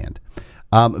 Southern Command.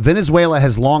 Venezuela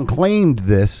has long claimed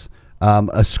this.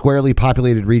 A squarely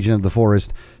populated region of the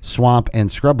forest, swamp, and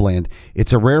scrubland.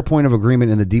 It's a rare point of agreement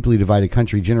in the deeply divided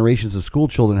country. Generations of school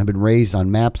children have been raised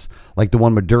on maps like the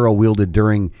one Maduro wielded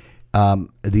during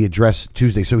the address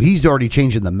Tuesday. So he's already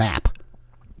changing the map.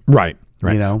 Right.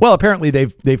 You know? Well, apparently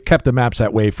they've kept the maps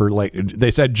that way for, like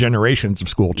they said, generations of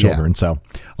school children. Yeah. So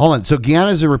hold on. So Guyana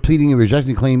is repeating and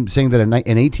rejecting claim, saying that an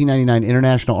 1899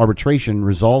 international arbitration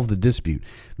resolved the dispute.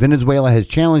 Venezuela has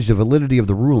challenged the validity of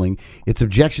the ruling. Its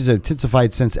objections have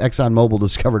intensified since ExxonMobil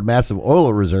discovered massive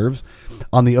oil reserves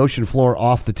on the ocean floor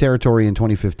off the territory in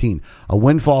 2015. A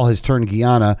windfall has turned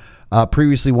Guyana,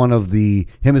 previously one of the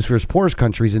hemisphere's poorest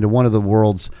countries, into one of the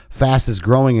world's fastest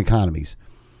growing economies.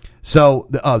 So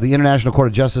the International Court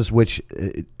of Justice, to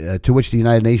which the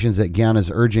United Nations that Guyana is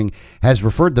urging, has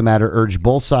referred the matter, urged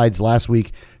both sides last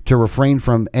week to refrain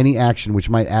from any action which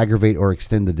might aggravate or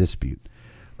extend the dispute.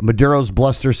 Maduro's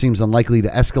bluster seems unlikely to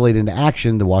escalate into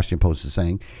action, the Washington Post is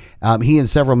saying. He and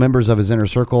several members of his inner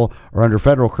circle are under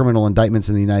federal criminal indictments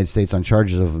in the United States on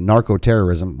charges of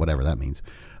narco-terrorism, whatever that means.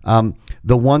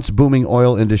 The once booming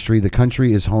oil industry, the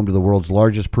country is home to the world's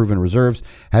largest proven reserves,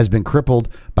 has been crippled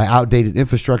by outdated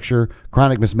infrastructure,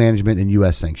 chronic mismanagement, and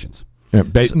U.S. sanctions. Yeah,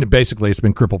 basically, it's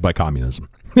been crippled by communism.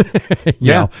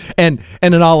 you know? And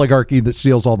an oligarchy that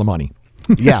steals all the money.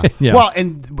 Yeah. Well,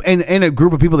 and a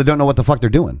group of people that don't know what the fuck they're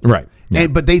doing. Right. Yeah.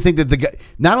 But they think that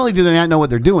not only do they not know what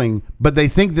they're doing, but they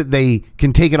think that they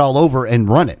can take it all over and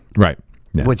run it. Right.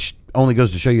 Yeah. Which only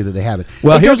goes to show you that they haven't.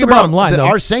 Well, here's the bottom line, though.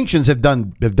 Our sanctions have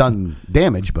done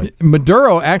damage, but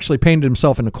Maduro actually painted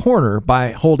himself in a corner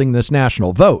by holding this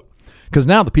national vote, because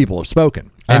now the people have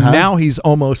spoken, and now he's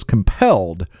almost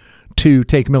compelled to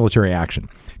take military action.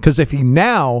 Because if he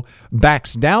now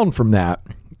backs down from that,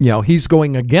 he's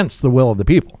going against the will of the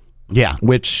people. Yeah.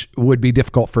 Which would be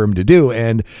difficult for him to do.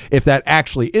 And if that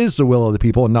actually is the will of the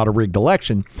people and not a rigged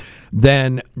election,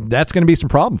 then that's going to be some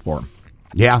problem for him.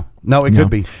 Yeah. No, it could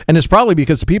be. And it's probably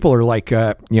because the people are like,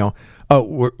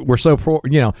 we're so poor,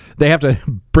 they have to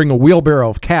bring a wheelbarrow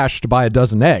of cash to buy a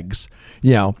dozen eggs,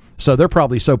 so they're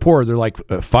probably so poor. They're like,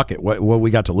 fuck it. What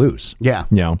we got to lose? Yeah.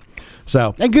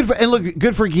 So and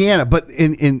good for Guyana. But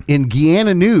in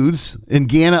Guyana news, in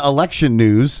Guyana election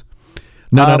news.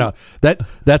 No.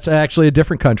 That's actually a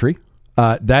different country.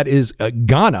 That is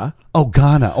Ghana. Oh,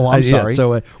 Ghana. Oh, I'm sorry.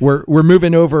 So we're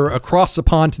moving over across the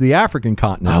pond to the African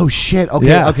continent. Oh, shit.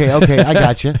 Okay, okay. I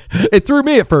got you. It threw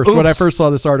me at first when I first saw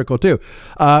this article, too.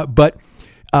 But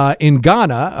in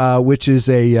Ghana, which is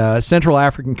a Central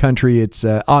African country, it's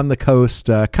on the coast,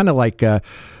 kind of like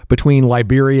between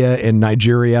Liberia and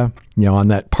Nigeria, on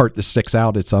that part that sticks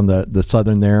out. It's on the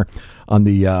southern there, on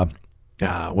the,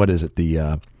 what is it?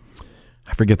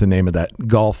 I forget the name of that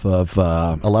Gulf of...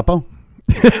 Aleppo?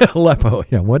 Aleppo.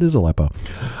 Yeah, what is Aleppo?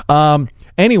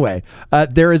 Anyway,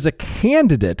 there is a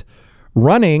candidate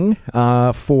running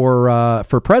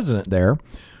for president there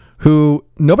who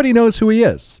nobody knows who he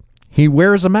is. He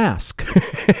wears a mask.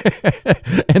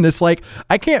 And it's like,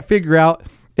 I can't figure out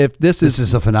if this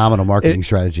is a phenomenal marketing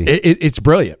strategy. It's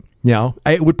brilliant.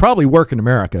 It would probably work in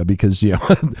America because,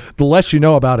 the less you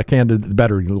know about a candidate, the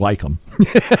better you like them,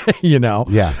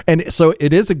 Yeah. And so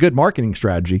it is a good marketing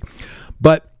strategy,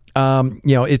 but,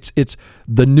 it's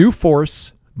the new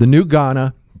force, the new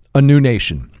Ghana, a new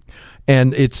nation,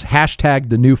 and it's hashtag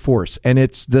the new force. And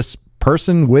it's this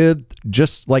person with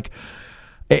just like,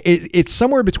 it's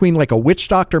somewhere between like a witch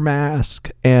doctor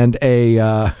mask and a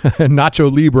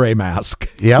Nacho Libre mask,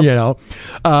 yep.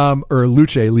 Or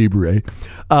Luce Libre.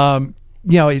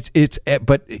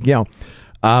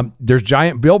 There's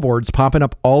giant billboards popping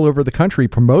up all over the country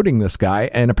promoting this guy,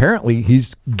 and apparently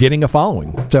he's getting a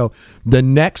following. So the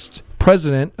next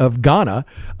president of Ghana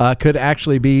could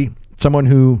actually be someone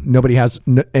who nobody has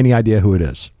any idea who it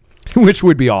is, which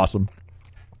would be awesome.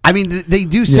 I mean, they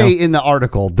do say in the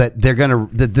article that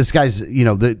that this guy's,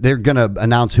 they're gonna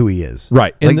announce who he is.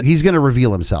 Right. Like he's gonna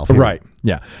reveal himself. Right.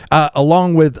 Yeah.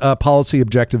 Along with policy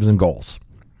objectives and goals.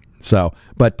 So,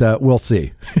 but we'll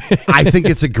see. I think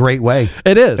it's a great way.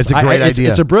 It is. It's a great idea.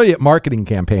 It's a brilliant marketing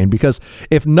campaign because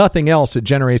if nothing else, it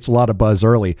generates a lot of buzz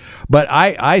early. But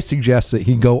I suggest that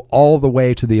he go all the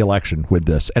way to the election with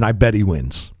this, and I bet he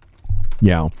wins.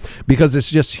 Because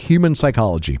it's just human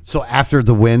psychology. So after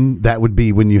the win, that would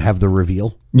be when you have the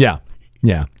reveal? Yeah.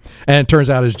 Yeah. And it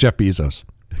turns out it's Jeff Bezos.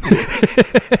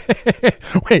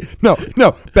 Wait, no.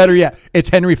 Better yet, it's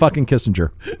Henry fucking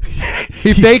Kissinger.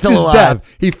 He faked his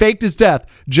death. He faked his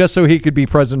death just so he could be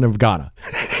president of Ghana.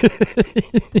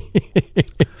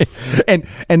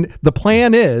 And the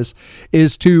plan is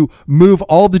to move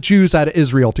all the Jews out of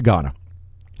Israel to Ghana.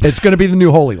 It's going to be the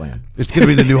new Holy Land. It's going to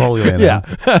be the new Holy Land. Yeah.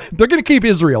 They're going to keep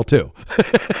Israel, too.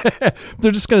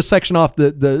 They're just going to section off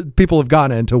the people of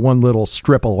Ghana into one little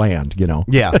strip of land,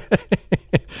 Yeah.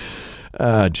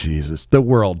 Jesus. The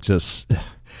world just...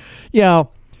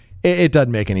 it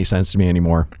doesn't make any sense to me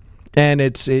anymore. And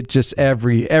it just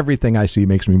everything I see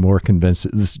makes me more convinced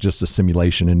that this is just a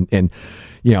simulation, and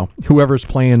whoever's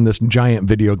playing this giant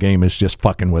video game is just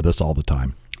fucking with us all the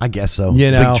time. I guess so.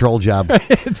 Big troll job.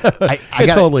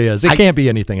 It totally is. It can't be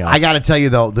anything else. I got to tell you,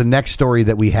 though, the next story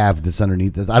that we have that's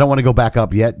underneath this, I don't want to go back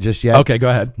up just yet. Okay, go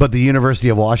ahead. But the University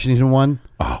of Washington one.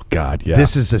 Oh, God, yeah.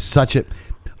 This is such a...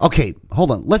 Okay, hold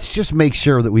on. Let's just make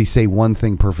sure that we say one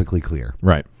thing perfectly clear.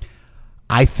 Right.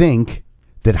 I think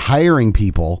that hiring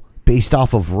people based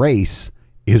off of race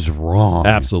is wrong.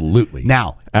 Absolutely.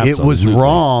 Now, it was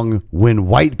wrong when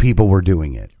white people were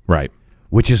doing it. Right.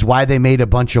 Which is why they made a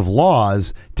bunch of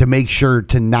laws to make sure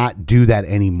to not do that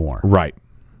anymore. Right.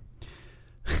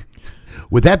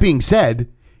 With that being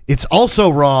said, it's also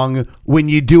wrong when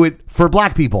you do it for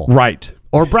black people. Right.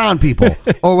 Or brown people.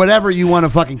 Or whatever you want to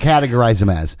fucking categorize them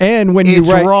as. And when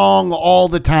it's wrong all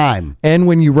the time. And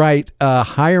when you write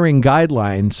hiring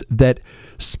guidelines that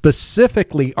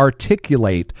specifically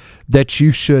articulate that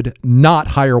you should not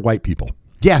hire white people.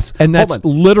 Yes. And that's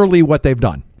literally what they've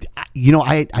done. You know,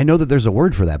 I know that there's a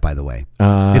word for that, by the way.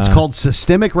 It's called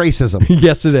systemic racism.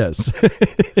 Yes, it is.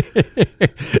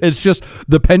 It's just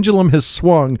the pendulum has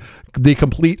swung the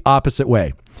complete opposite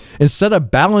way. Instead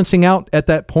of balancing out at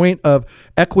that point of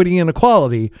equity and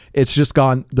equality, it's just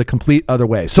gone the complete other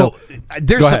way. So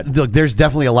there's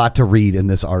definitely a lot to read in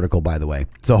this article, by the way.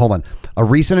 So hold on. A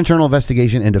recent internal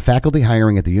investigation into faculty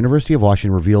hiring at the University of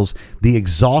Washington reveals the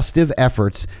exhaustive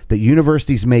efforts that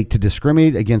universities make to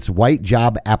discriminate against white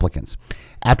job applicants.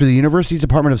 After the university's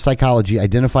Department of Psychology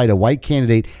identified a white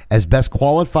candidate as best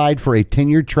qualified for a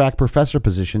tenured track professor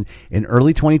position in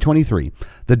early 2023,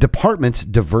 the department's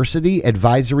Diversity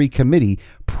Advisory Committee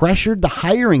pressured the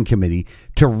hiring committee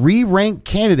to re-rank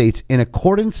candidates in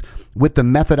accordance with the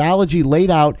methodology laid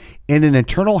out in an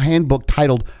internal handbook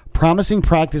titled Promising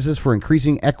Practices for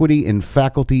Increasing Equity in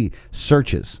Faculty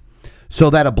Searches,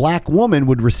 so that a black woman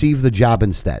would receive the job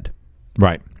instead.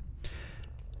 Right.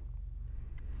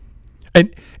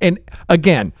 And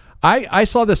again, I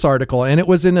saw this article, and it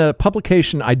was in a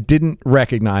publication I didn't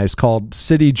recognize called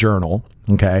City Journal.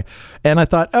 Okay, and I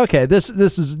thought, okay, this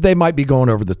is, they might be going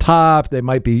over the top, they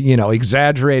might be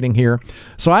exaggerating here.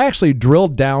 So I actually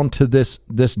drilled down to this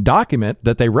document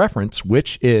that they reference,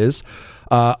 which is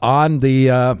on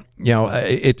the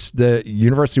it's the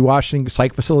University of Washington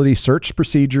Psych Facility Search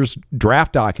Procedures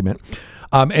draft document.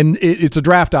 And it's a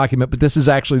draft document, but this is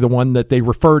actually the one that they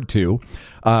referred to,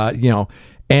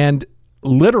 and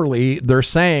literally they're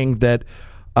saying that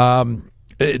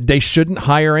they shouldn't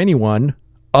hire anyone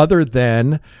other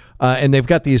than, and they've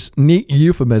got these neat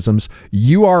euphemisms,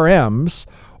 URMs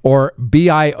or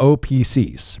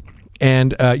BIOPCs.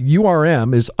 And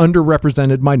URM is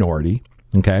underrepresented minority,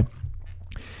 okay?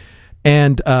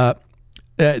 And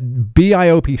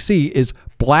BIOPC is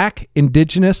Black,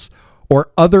 Indigenous,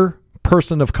 or other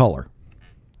person of color.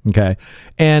 Okay.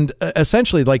 And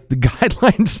essentially, like, the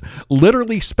guidelines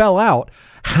literally spell out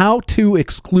how to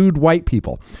exclude white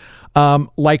people.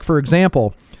 Like, for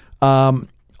example,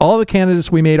 all the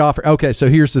candidates we made offer. Okay. So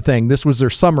here's the thing. This was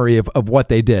their summary of what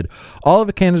they did. All of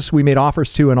the candidates we made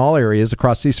offers to in all areas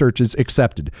across these searches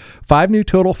accepted. 5 new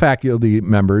total faculty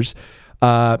members.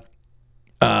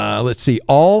 Let's see,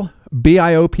 all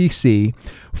BIOPC,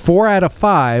 4 out of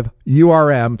 5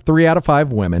 URM, 3 out of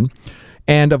 5 women.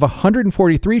 And of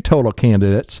 143 total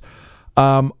candidates,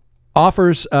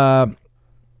 offers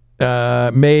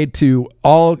made to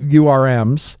all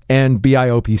URMs and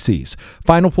BIOPCs.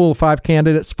 Final pool of 5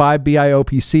 candidates, 5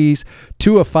 BIOPCs,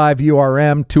 2 of 5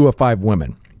 URM, 2 of 5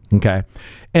 women. Okay.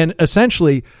 And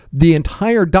essentially, the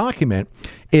entire document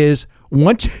is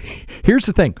here's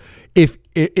the thing. If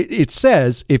it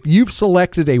says if you've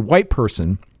selected a white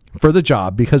person for the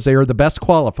job because they are the best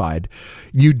qualified,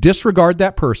 you disregard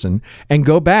that person and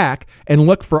go back and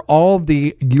look for all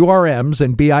the URMs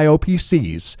and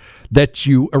BIOPCs that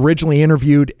you originally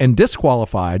interviewed and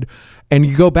disqualified, and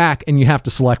you go back and you have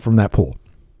to select from that pool.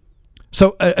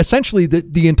 So essentially,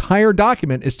 the entire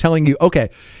document is telling you, okay,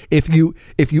 if you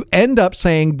end up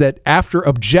saying that after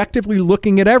objectively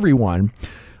looking at everyone,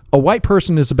 a white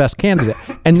person is the best candidate,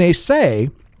 and they say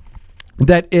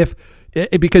that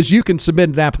because you can submit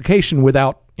an application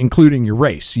without including your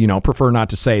race, prefer not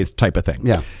to say type of thing.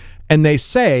 Yeah. And they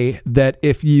say that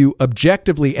if you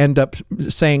objectively end up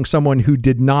saying someone who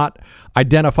did not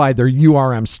identify their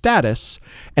URM status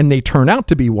and they turn out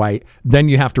to be white, then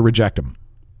you have to reject them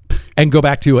and go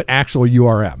back to an actual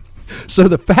URM. So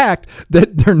the fact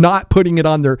that they're not putting it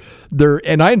on their,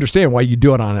 and I understand why you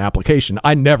do it on an application.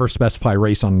 I never specify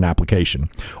race on an application,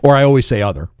 or I always say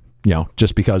other.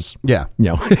 just because, Yeah.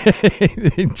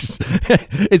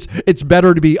 it's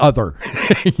better to be other.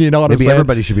 You know what I'm saying? Maybe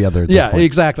everybody should be other at this point.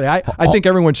 Exactly. I think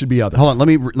everyone should be other. Hold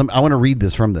on. I want to read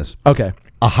this from this. Okay.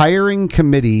 A hiring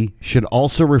committee should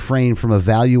also refrain from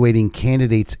evaluating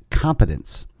candidates'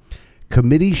 competence.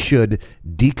 Committees should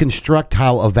deconstruct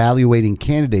how evaluating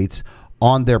candidates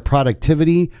on their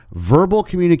productivity, verbal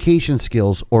communication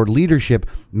skills, or leadership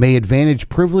may advantage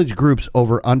privileged groups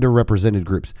over underrepresented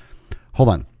groups. Hold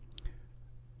on.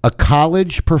 A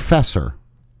college professor,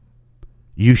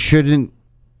 you shouldn't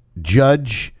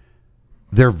judge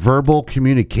their verbal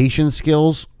communication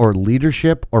skills or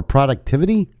leadership or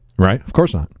productivity? Right. Of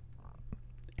course not.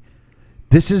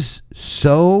 This is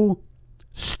so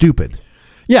stupid.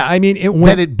 Yeah, I mean,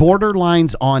 that it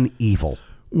borderlines on evil.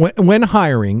 When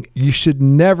hiring, you should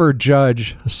never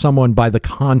judge someone by the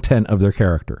content of their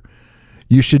character.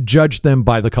 You should judge them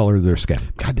by the color of their skin.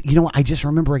 God, you know what? I just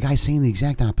remember a guy saying the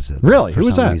exact opposite. Really? For Who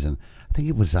was some that? reason. I think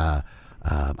it was, I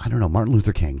don't know, Martin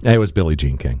Luther King. It was Billie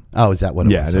Jean King. Oh, is that what it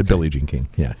was? Yeah, okay. Billie Jean King.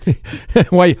 Yeah.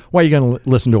 Why are you going to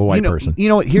listen to a white person? You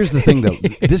know what? Here's the thing, though.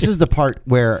 This is the part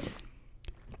where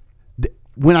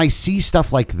when I see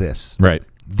stuff like this, right?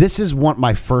 This is what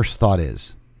my first thought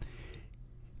is.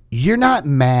 You're not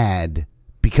mad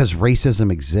because racism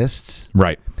exists.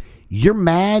 Right. You're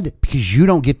mad because you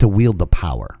don't get to wield the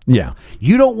power. Yeah.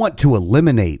 You don't want to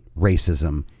eliminate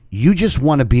racism. You just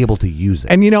want to be able to use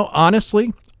it. And,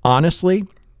 honestly,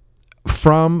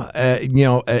 from,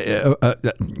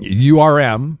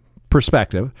 URM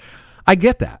perspective, I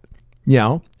get that.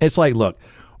 It's like, look,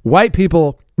 white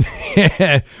people,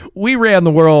 we ran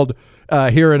the world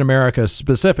here in America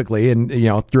specifically, and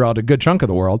throughout a good chunk of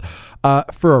the world,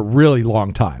 for a really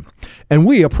long time, and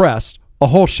we oppressed a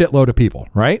whole shitload of people.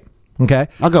 Right? Okay,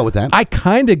 I'll go with that. I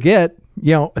kind of get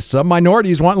some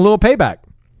minorities want a little payback.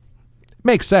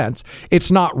 Makes sense.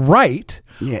 It's not right.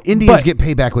 Yeah, Indians get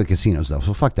payback with casinos, though.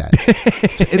 So fuck that.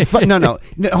 No.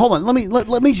 Hold on.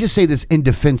 Let me just say this in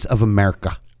defense of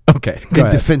America. Okay, go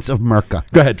ahead. Defense of America.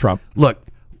 Go ahead, Trump. Look,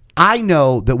 I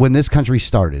know that when this country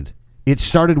started, it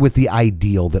started with the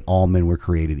ideal that all men were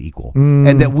created equal,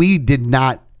 and that we did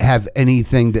not have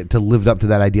anything to live up to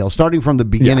that ideal. Starting from the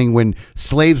beginning, when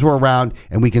slaves were around,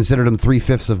 and we considered them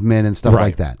 3/5 of men and stuff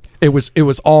like that. It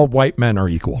was all white men are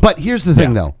equal. But here's the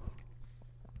thing, though.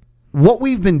 What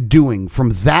we've been doing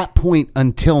from that point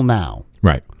until now,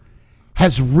 right,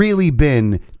 has really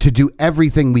been to do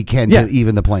everything we can to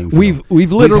even the playing field.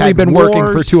 We've literally been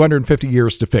working for 250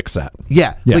 years to fix that.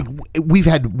 Yeah. Like we've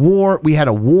had war. We had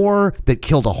a war that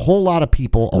killed a whole lot of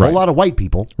people, a whole lot of white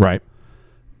people. Right.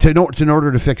 In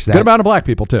order to fix that. Good amount of black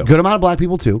people too. Good amount of black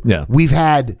people too. Yeah. We've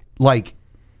had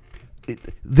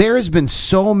there has been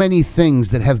so many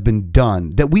things that have been done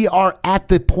that we are at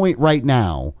the point right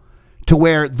now to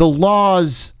where the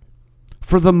laws,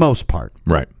 for the most part,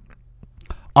 right,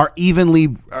 are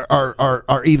even-handed.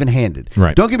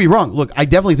 Right. Don't get me wrong. Look, I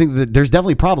definitely think that there's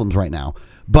definitely problems right now,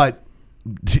 but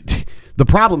the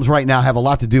problems right now have a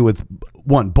lot to do with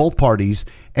both parties,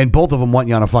 and both of them want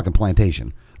you on a fucking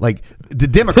plantation. Like the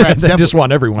Democrats, they just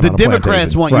want everyone. The on a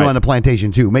Democrats plantation. want you on a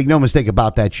plantation too. Make no mistake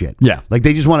about that shit. Yeah, like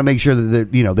they just want to make sure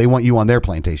that they want you on their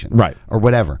plantation, right, or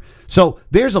whatever. So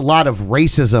there's a lot of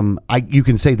racism you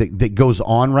can say that goes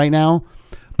on right now.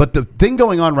 But the thing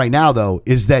going on right now, though,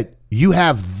 is that you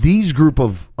have these group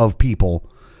of people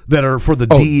that are for the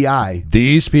DEI.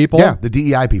 These people, yeah, the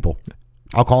DEI people.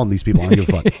 I'll call them these people. I don't give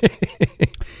a fuck.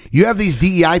 You have these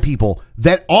DEI people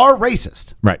that are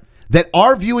racist, right? That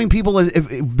are viewing people as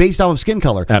based off of skin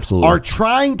color. Absolutely. Are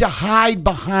trying to hide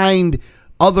behind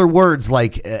other words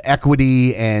like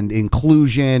equity and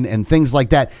inclusion and things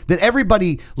like that. That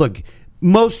everybody, look,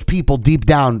 most people deep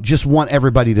down just want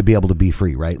everybody to be able to be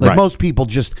free, right? Like most people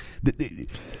just...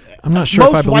 I'm not sure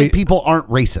most white people aren't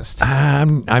racist.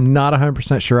 I'm not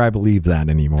 100% sure I believe that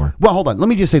anymore. Well, hold on. Let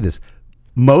me just say this.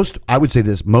 I would say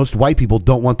this, most white people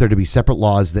don't want there to be separate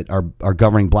laws that are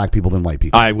governing black people than white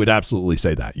people. I would absolutely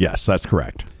say that. Yes, that's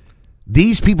correct.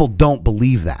 These people don't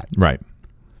believe that. Right.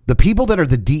 The people that are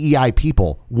the DEI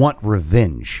people want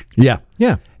revenge. Yeah.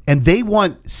 Yeah. And they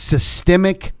want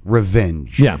systemic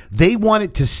revenge. Yeah. They want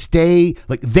it to stay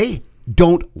like they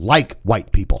don't like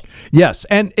white people. Yes,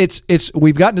 and it's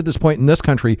we've gotten to this point in this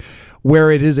country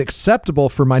where it is acceptable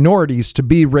for minorities to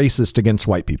be racist against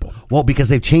white people. Well, because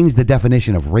they've changed the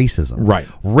definition of racism. Right.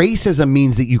 Racism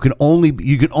means that you can only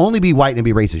be white and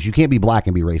be racist. You can't be black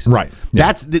and be racist. Right. Yeah.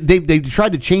 That's they've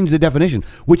tried to change the definition,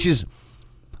 which is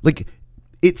like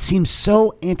it seems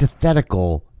so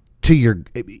antithetical to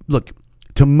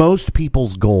to most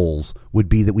people's goals would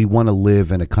be that we want to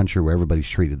live in a country where everybody's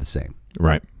treated the same.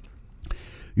 Right.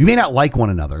 You may not like one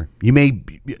another. You may,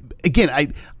 again,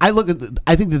 I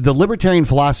think that the libertarian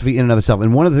philosophy in and of itself,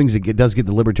 and one of the things that does get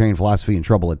the libertarian philosophy in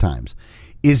trouble at times,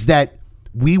 is that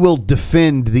we will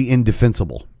defend the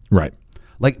indefensible. Right.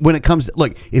 Like when it comes to,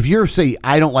 look, if you're, say,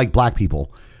 I don't like black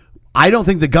people, I don't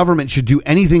think the government should do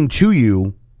anything to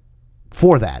you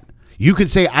for that. You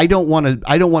could say, I don't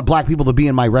want black people to be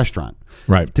in my restaurant.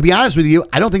 Right. To be honest with you,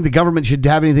 I don't think the government should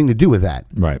have anything to do with that.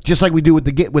 Right. Just like we do with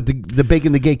the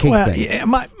bacon the gay cake thing. Yeah,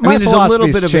 my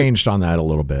philosophy's changed on that a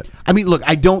little bit. I mean, look,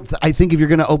 I think if you're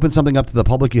going to open something up to the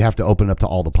public, you have to open it up to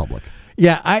all the public.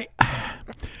 Yeah,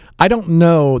 I don't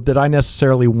know that I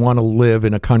necessarily want to live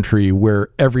in a country where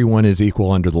everyone is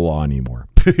equal under the law anymore.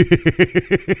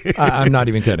 I'm not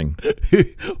even kidding.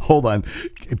 Hold on.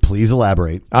 Please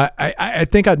elaborate. I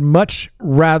think I'd much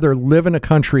rather live in a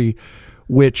country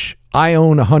which I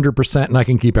own 100% and I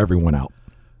can keep everyone out.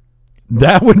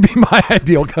 That would be my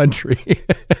ideal country,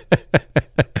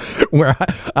 where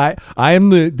I am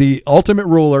the ultimate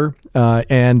ruler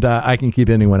and I can keep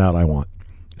anyone out I want.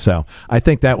 So I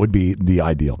think that would be the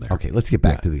ideal there. Okay, let's get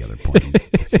back to the other point.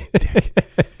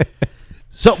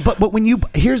 So, but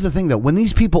here's the thing though, when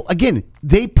these people, again,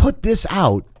 they put this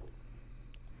out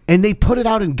and they put it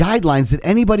out in guidelines that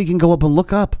anybody can go up and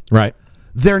look up. Right.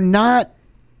 They're not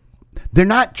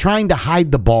trying to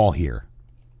hide the ball here.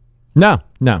 No.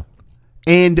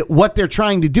 And what they're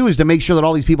trying to do is to make sure that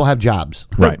all these people have jobs.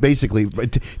 Right. Basically,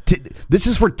 this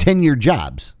is for 10-year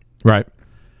jobs. Right.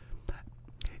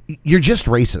 You're just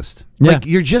racist. Yeah. Like,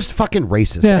 you're just fucking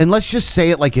racist. Yeah. And let's just say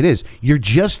it like it is. You're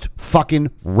just fucking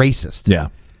racist. Yeah.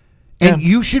 And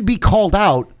you should be called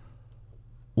out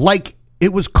like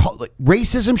it was called. Like,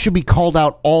 racism should be called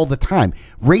out all the time.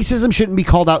 Racism shouldn't be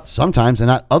called out sometimes and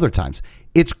not other times.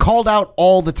 It's called out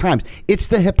all the time. It's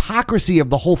the hypocrisy of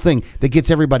the whole thing that gets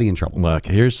everybody in trouble. Look,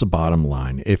 here's the bottom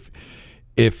line. If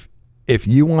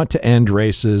you want to end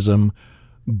racism,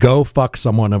 go fuck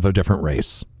someone of a different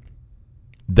race.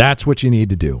 That's what you need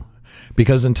to do.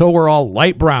 Because until we're all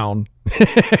light brown,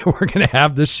 we're going to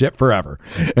have this shit forever.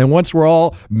 And once we're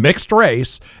all mixed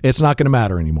race, it's not going to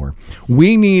matter anymore.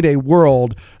 We need a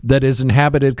world that is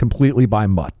inhabited completely by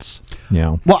mutts. You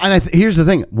know? Well, and here's the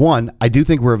thing. One, I do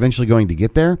think we're eventually going to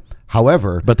get there.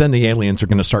 However, but then the aliens are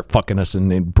going to start fucking us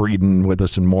and breeding with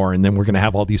us and more, and then we're going to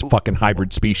have all these fucking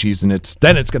hybrid species, and it's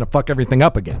going to fuck everything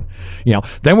up again. You know,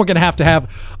 then we're going to have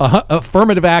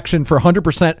affirmative action for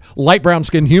 100% light brown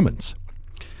skinned humans.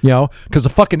 You know, because the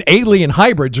fucking alien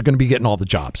hybrids are going to be getting all the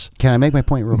jobs. Can I make my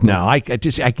point real quick? No, I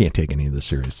can't take any of this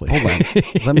seriously. Hold on.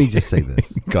 Let me just say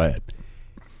this. Go ahead.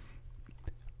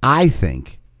 I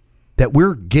think that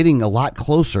we're getting a lot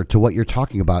closer to what you're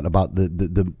talking about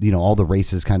the you know, all the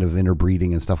races kind of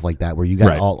interbreeding and stuff like that, where you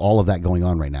got all of that going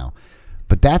on right now.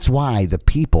 But that's why the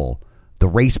people, the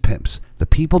race pimps, the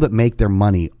people that make their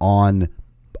money on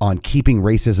keeping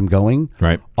racism going,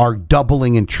 are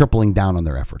doubling and tripling down on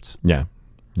their efforts. Yeah.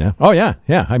 Yeah. Oh, yeah.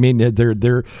 Yeah. I mean,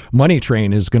 their money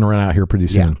train is going to run out here pretty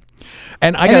soon. Yeah.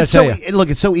 And I got to tell you, look,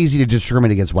 it's so easy to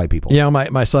discriminate against white people. You know,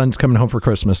 my son's coming home for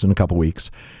Christmas in a couple weeks,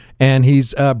 and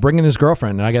he's bringing his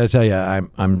girlfriend. And I got to tell you,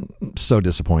 I'm so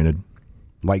disappointed.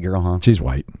 White girl, huh? She's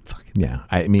white. Yeah.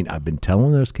 I mean, I've been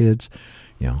telling those kids,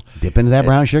 you know, dip into that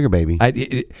brown sugar, baby.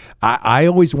 I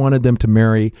always wanted them to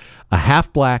marry a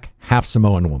half black, half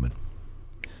Samoan woman,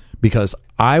 because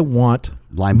I want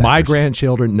my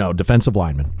grandchildren, defensive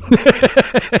linemen.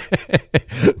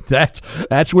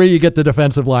 That's where you get the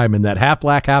defensive lineman, that half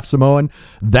black, half Samoan.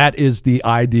 That is the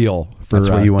ideal for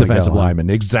defensive linemen.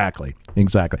 Huh? Exactly.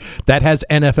 That has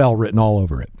NFL written all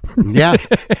over it. Yeah.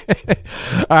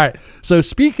 All right. So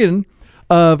speaking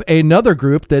of another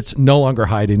group that's no longer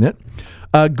hiding it,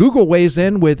 Google weighs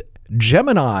in with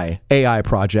Gemini AI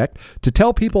project to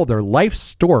tell people their life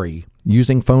story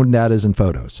using phone data and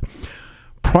photos.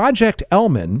 Project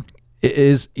Ellman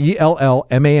is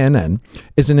ELLMANN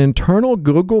is an internal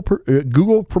Google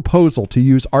proposal to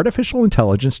use artificial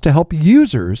intelligence to help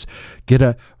users get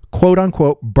a quote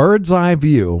unquote bird's eye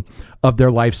view of their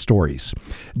life stories.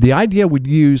 The idea would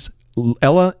use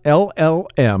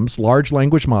LLMs, large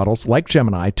language models like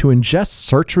Gemini, to ingest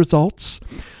search results,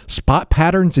 spot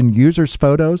patterns in users'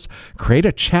 photos, create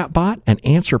a chatbot, and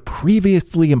answer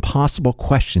previously impossible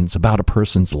questions about a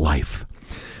person's life.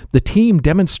 The team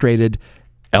demonstrated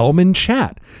Ellman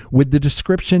Chat with the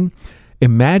description,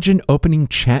 imagine opening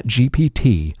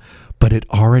ChatGPT, but it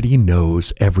already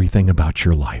knows everything about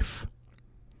your life.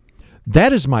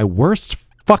 That is my worst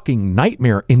fucking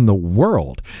nightmare in the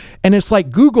world. And it's like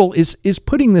Google is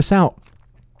putting this out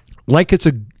like it's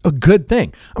a good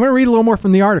thing. I'm going to read a little more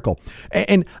from the article.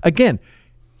 And again,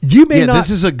 You may not.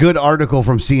 This is a good article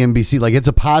from CNBC. Like, it's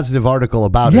a positive article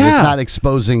about it. It's not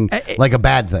exposing like a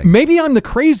bad thing. Maybe I'm the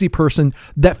crazy person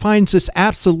that finds this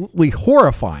absolutely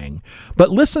horrifying.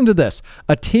 But listen to this.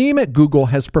 A team at Google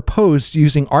has proposed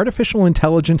using artificial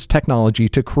intelligence technology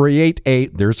to create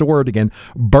there's a word again,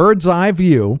 bird's eye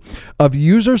view of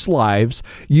users' lives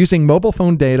using mobile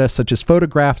phone data such as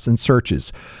photographs and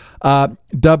searches.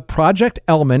 Dubbed Project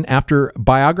Ellman after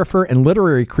biographer and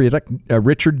literary critic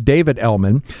Richard David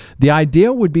Ellman, the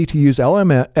idea would be to use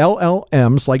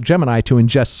LLMs like Gemini to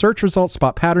ingest search results,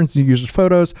 spot patterns in users'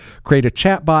 photos, create a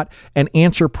chatbot, and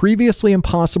answer previously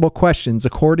impossible questions,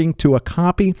 according to a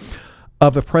copy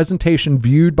of a presentation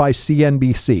viewed by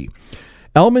CNBC.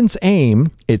 Ellman's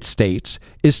aim, it states,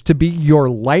 is to be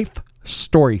your life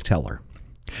storyteller.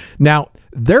 Now,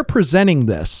 they're presenting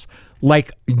this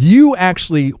like you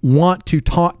actually want to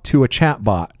talk to a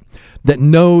chatbot that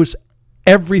knows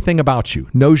everything about you,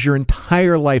 knows your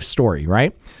entire life story,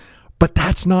 right? But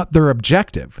that's not their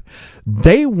objective.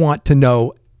 They want to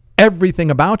know everything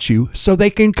about you so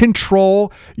they can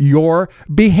control your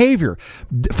behavior.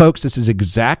 Folks, this is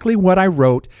exactly what I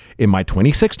wrote in my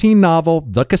 2016 novel,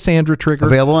 The Cassandra Trigger.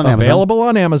 Available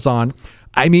on Amazon.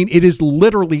 I mean, it is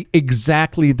literally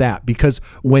exactly that, because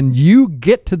when you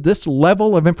get to this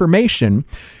level of information,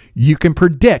 you can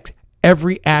predict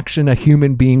every action a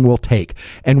human being will take.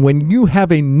 And when you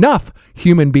have enough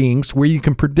human beings where you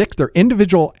can predict their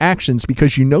individual actions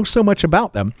because you know so much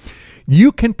about them,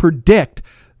 you can predict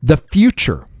the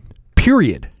future,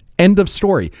 period. End of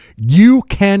story. You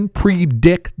can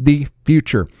predict the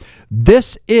future.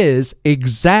 This is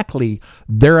exactly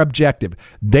their objective.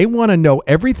 They want to know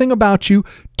everything about you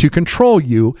to control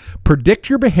you, predict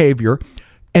your behavior,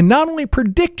 and not only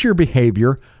predict your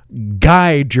behavior,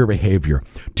 guide your behavior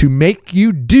to make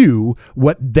you do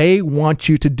what they want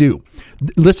you to do.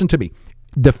 Listen to me.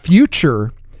 The future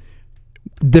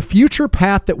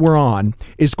path that we're on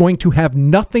is going to have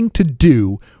nothing to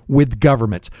do with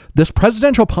governments. This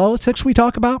presidential politics we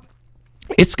talk about,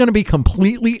 it's going to be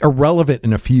completely irrelevant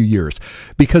in a few years,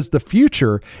 because the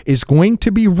future is going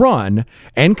to be run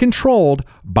and controlled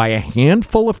by a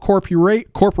handful of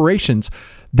corporations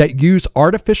that use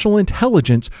artificial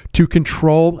intelligence to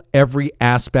control every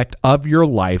aspect of your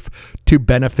life to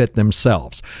benefit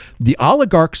themselves. The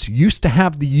oligarchs used to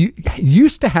have to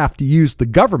use the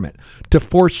government to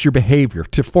force your behavior,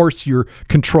 to force your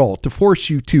control, to force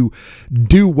you to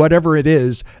do whatever it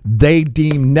is they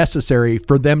deem necessary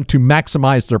for them to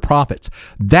maximize their profits.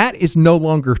 That is no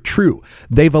longer true.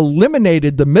 They've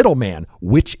eliminated the middleman,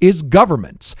 which is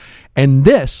governments, and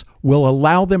this will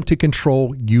allow them to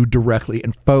control you directly.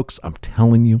 And folks, I'm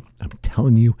telling you,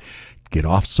 get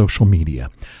off social media.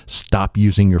 Stop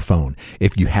using your phone.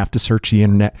 If you have to search the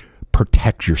internet,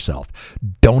 protect yourself.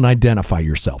 Don't identify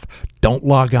yourself. Don't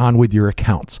log on with your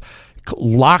accounts.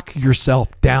 Lock yourself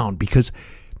down, because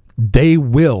they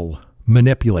will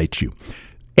manipulate you.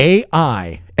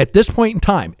 AI, at this point in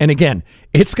time, and again,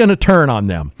 it's going to turn on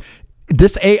them.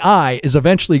 This AI is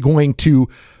eventually going to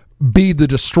be the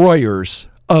destroyers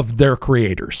of their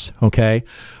creators, okay?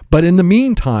 But in the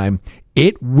meantime,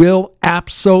 it will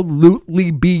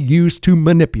absolutely be used to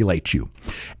manipulate you.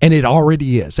 And it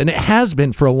already is. And it has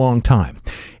been for a long time.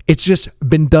 It's just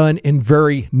been done in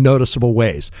very noticeable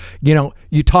ways. You know,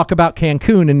 you talk about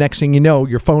Cancun, and next thing you know,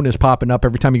 your phone is popping up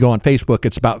every time you go on Facebook.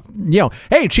 It's about,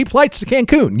 hey, cheap flights to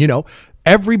Cancun,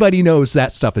 Everybody knows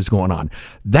that stuff is going on.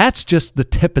 That's just the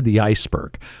tip of the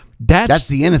iceberg. That's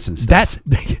the innocent stuff.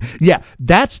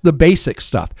 That's the basic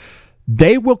stuff.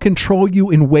 They will control you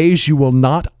in ways you will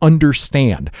not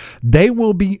understand. They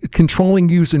will be controlling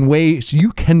you in ways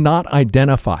you cannot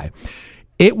identify.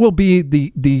 It will be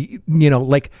the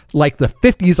like the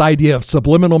 50s idea of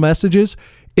subliminal messages.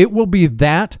 It will be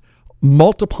that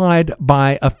multiplied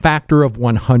by a factor of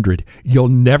 100. You'll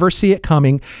never see it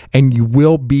coming, and you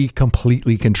will be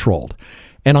completely controlled.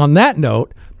 And on that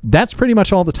note, that's pretty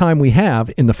much all the time we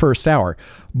have in the first hour.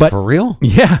 But for real?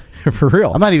 Yeah, for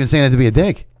real. I'm not even saying that to be a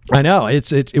dick. I know.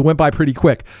 It went by pretty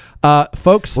quick.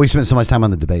 Folks. We spent so much time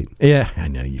on the debate. Yeah, I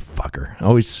know, you fucker.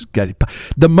 Always got it.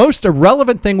 The most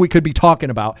irrelevant thing we could be talking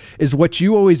about is what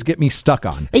you always get me stuck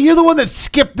on. Hey, you're the one that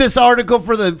skipped this article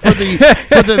for the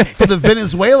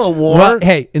Venezuela war. Well,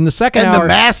 hey, in the second hour, and the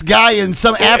masked guy in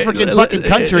some African fucking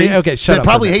country that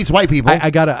probably hates white people. I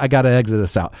gotta exit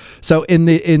us out. So in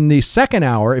the second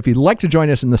hour, if you'd like to join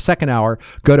us in the second hour,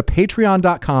 go to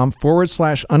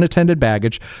patreon.com/unattended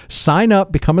baggage, sign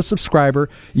up, become a subscriber.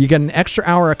 You get an extra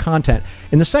hour of content.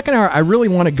 In the second hour, I really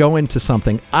want to go into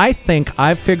something. I think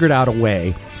I've figured out a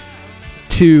way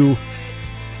to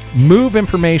move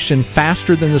information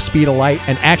faster than the speed of light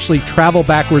and actually travel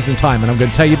backwards in time. And I'm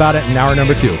going to tell you about it in hour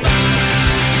number 2.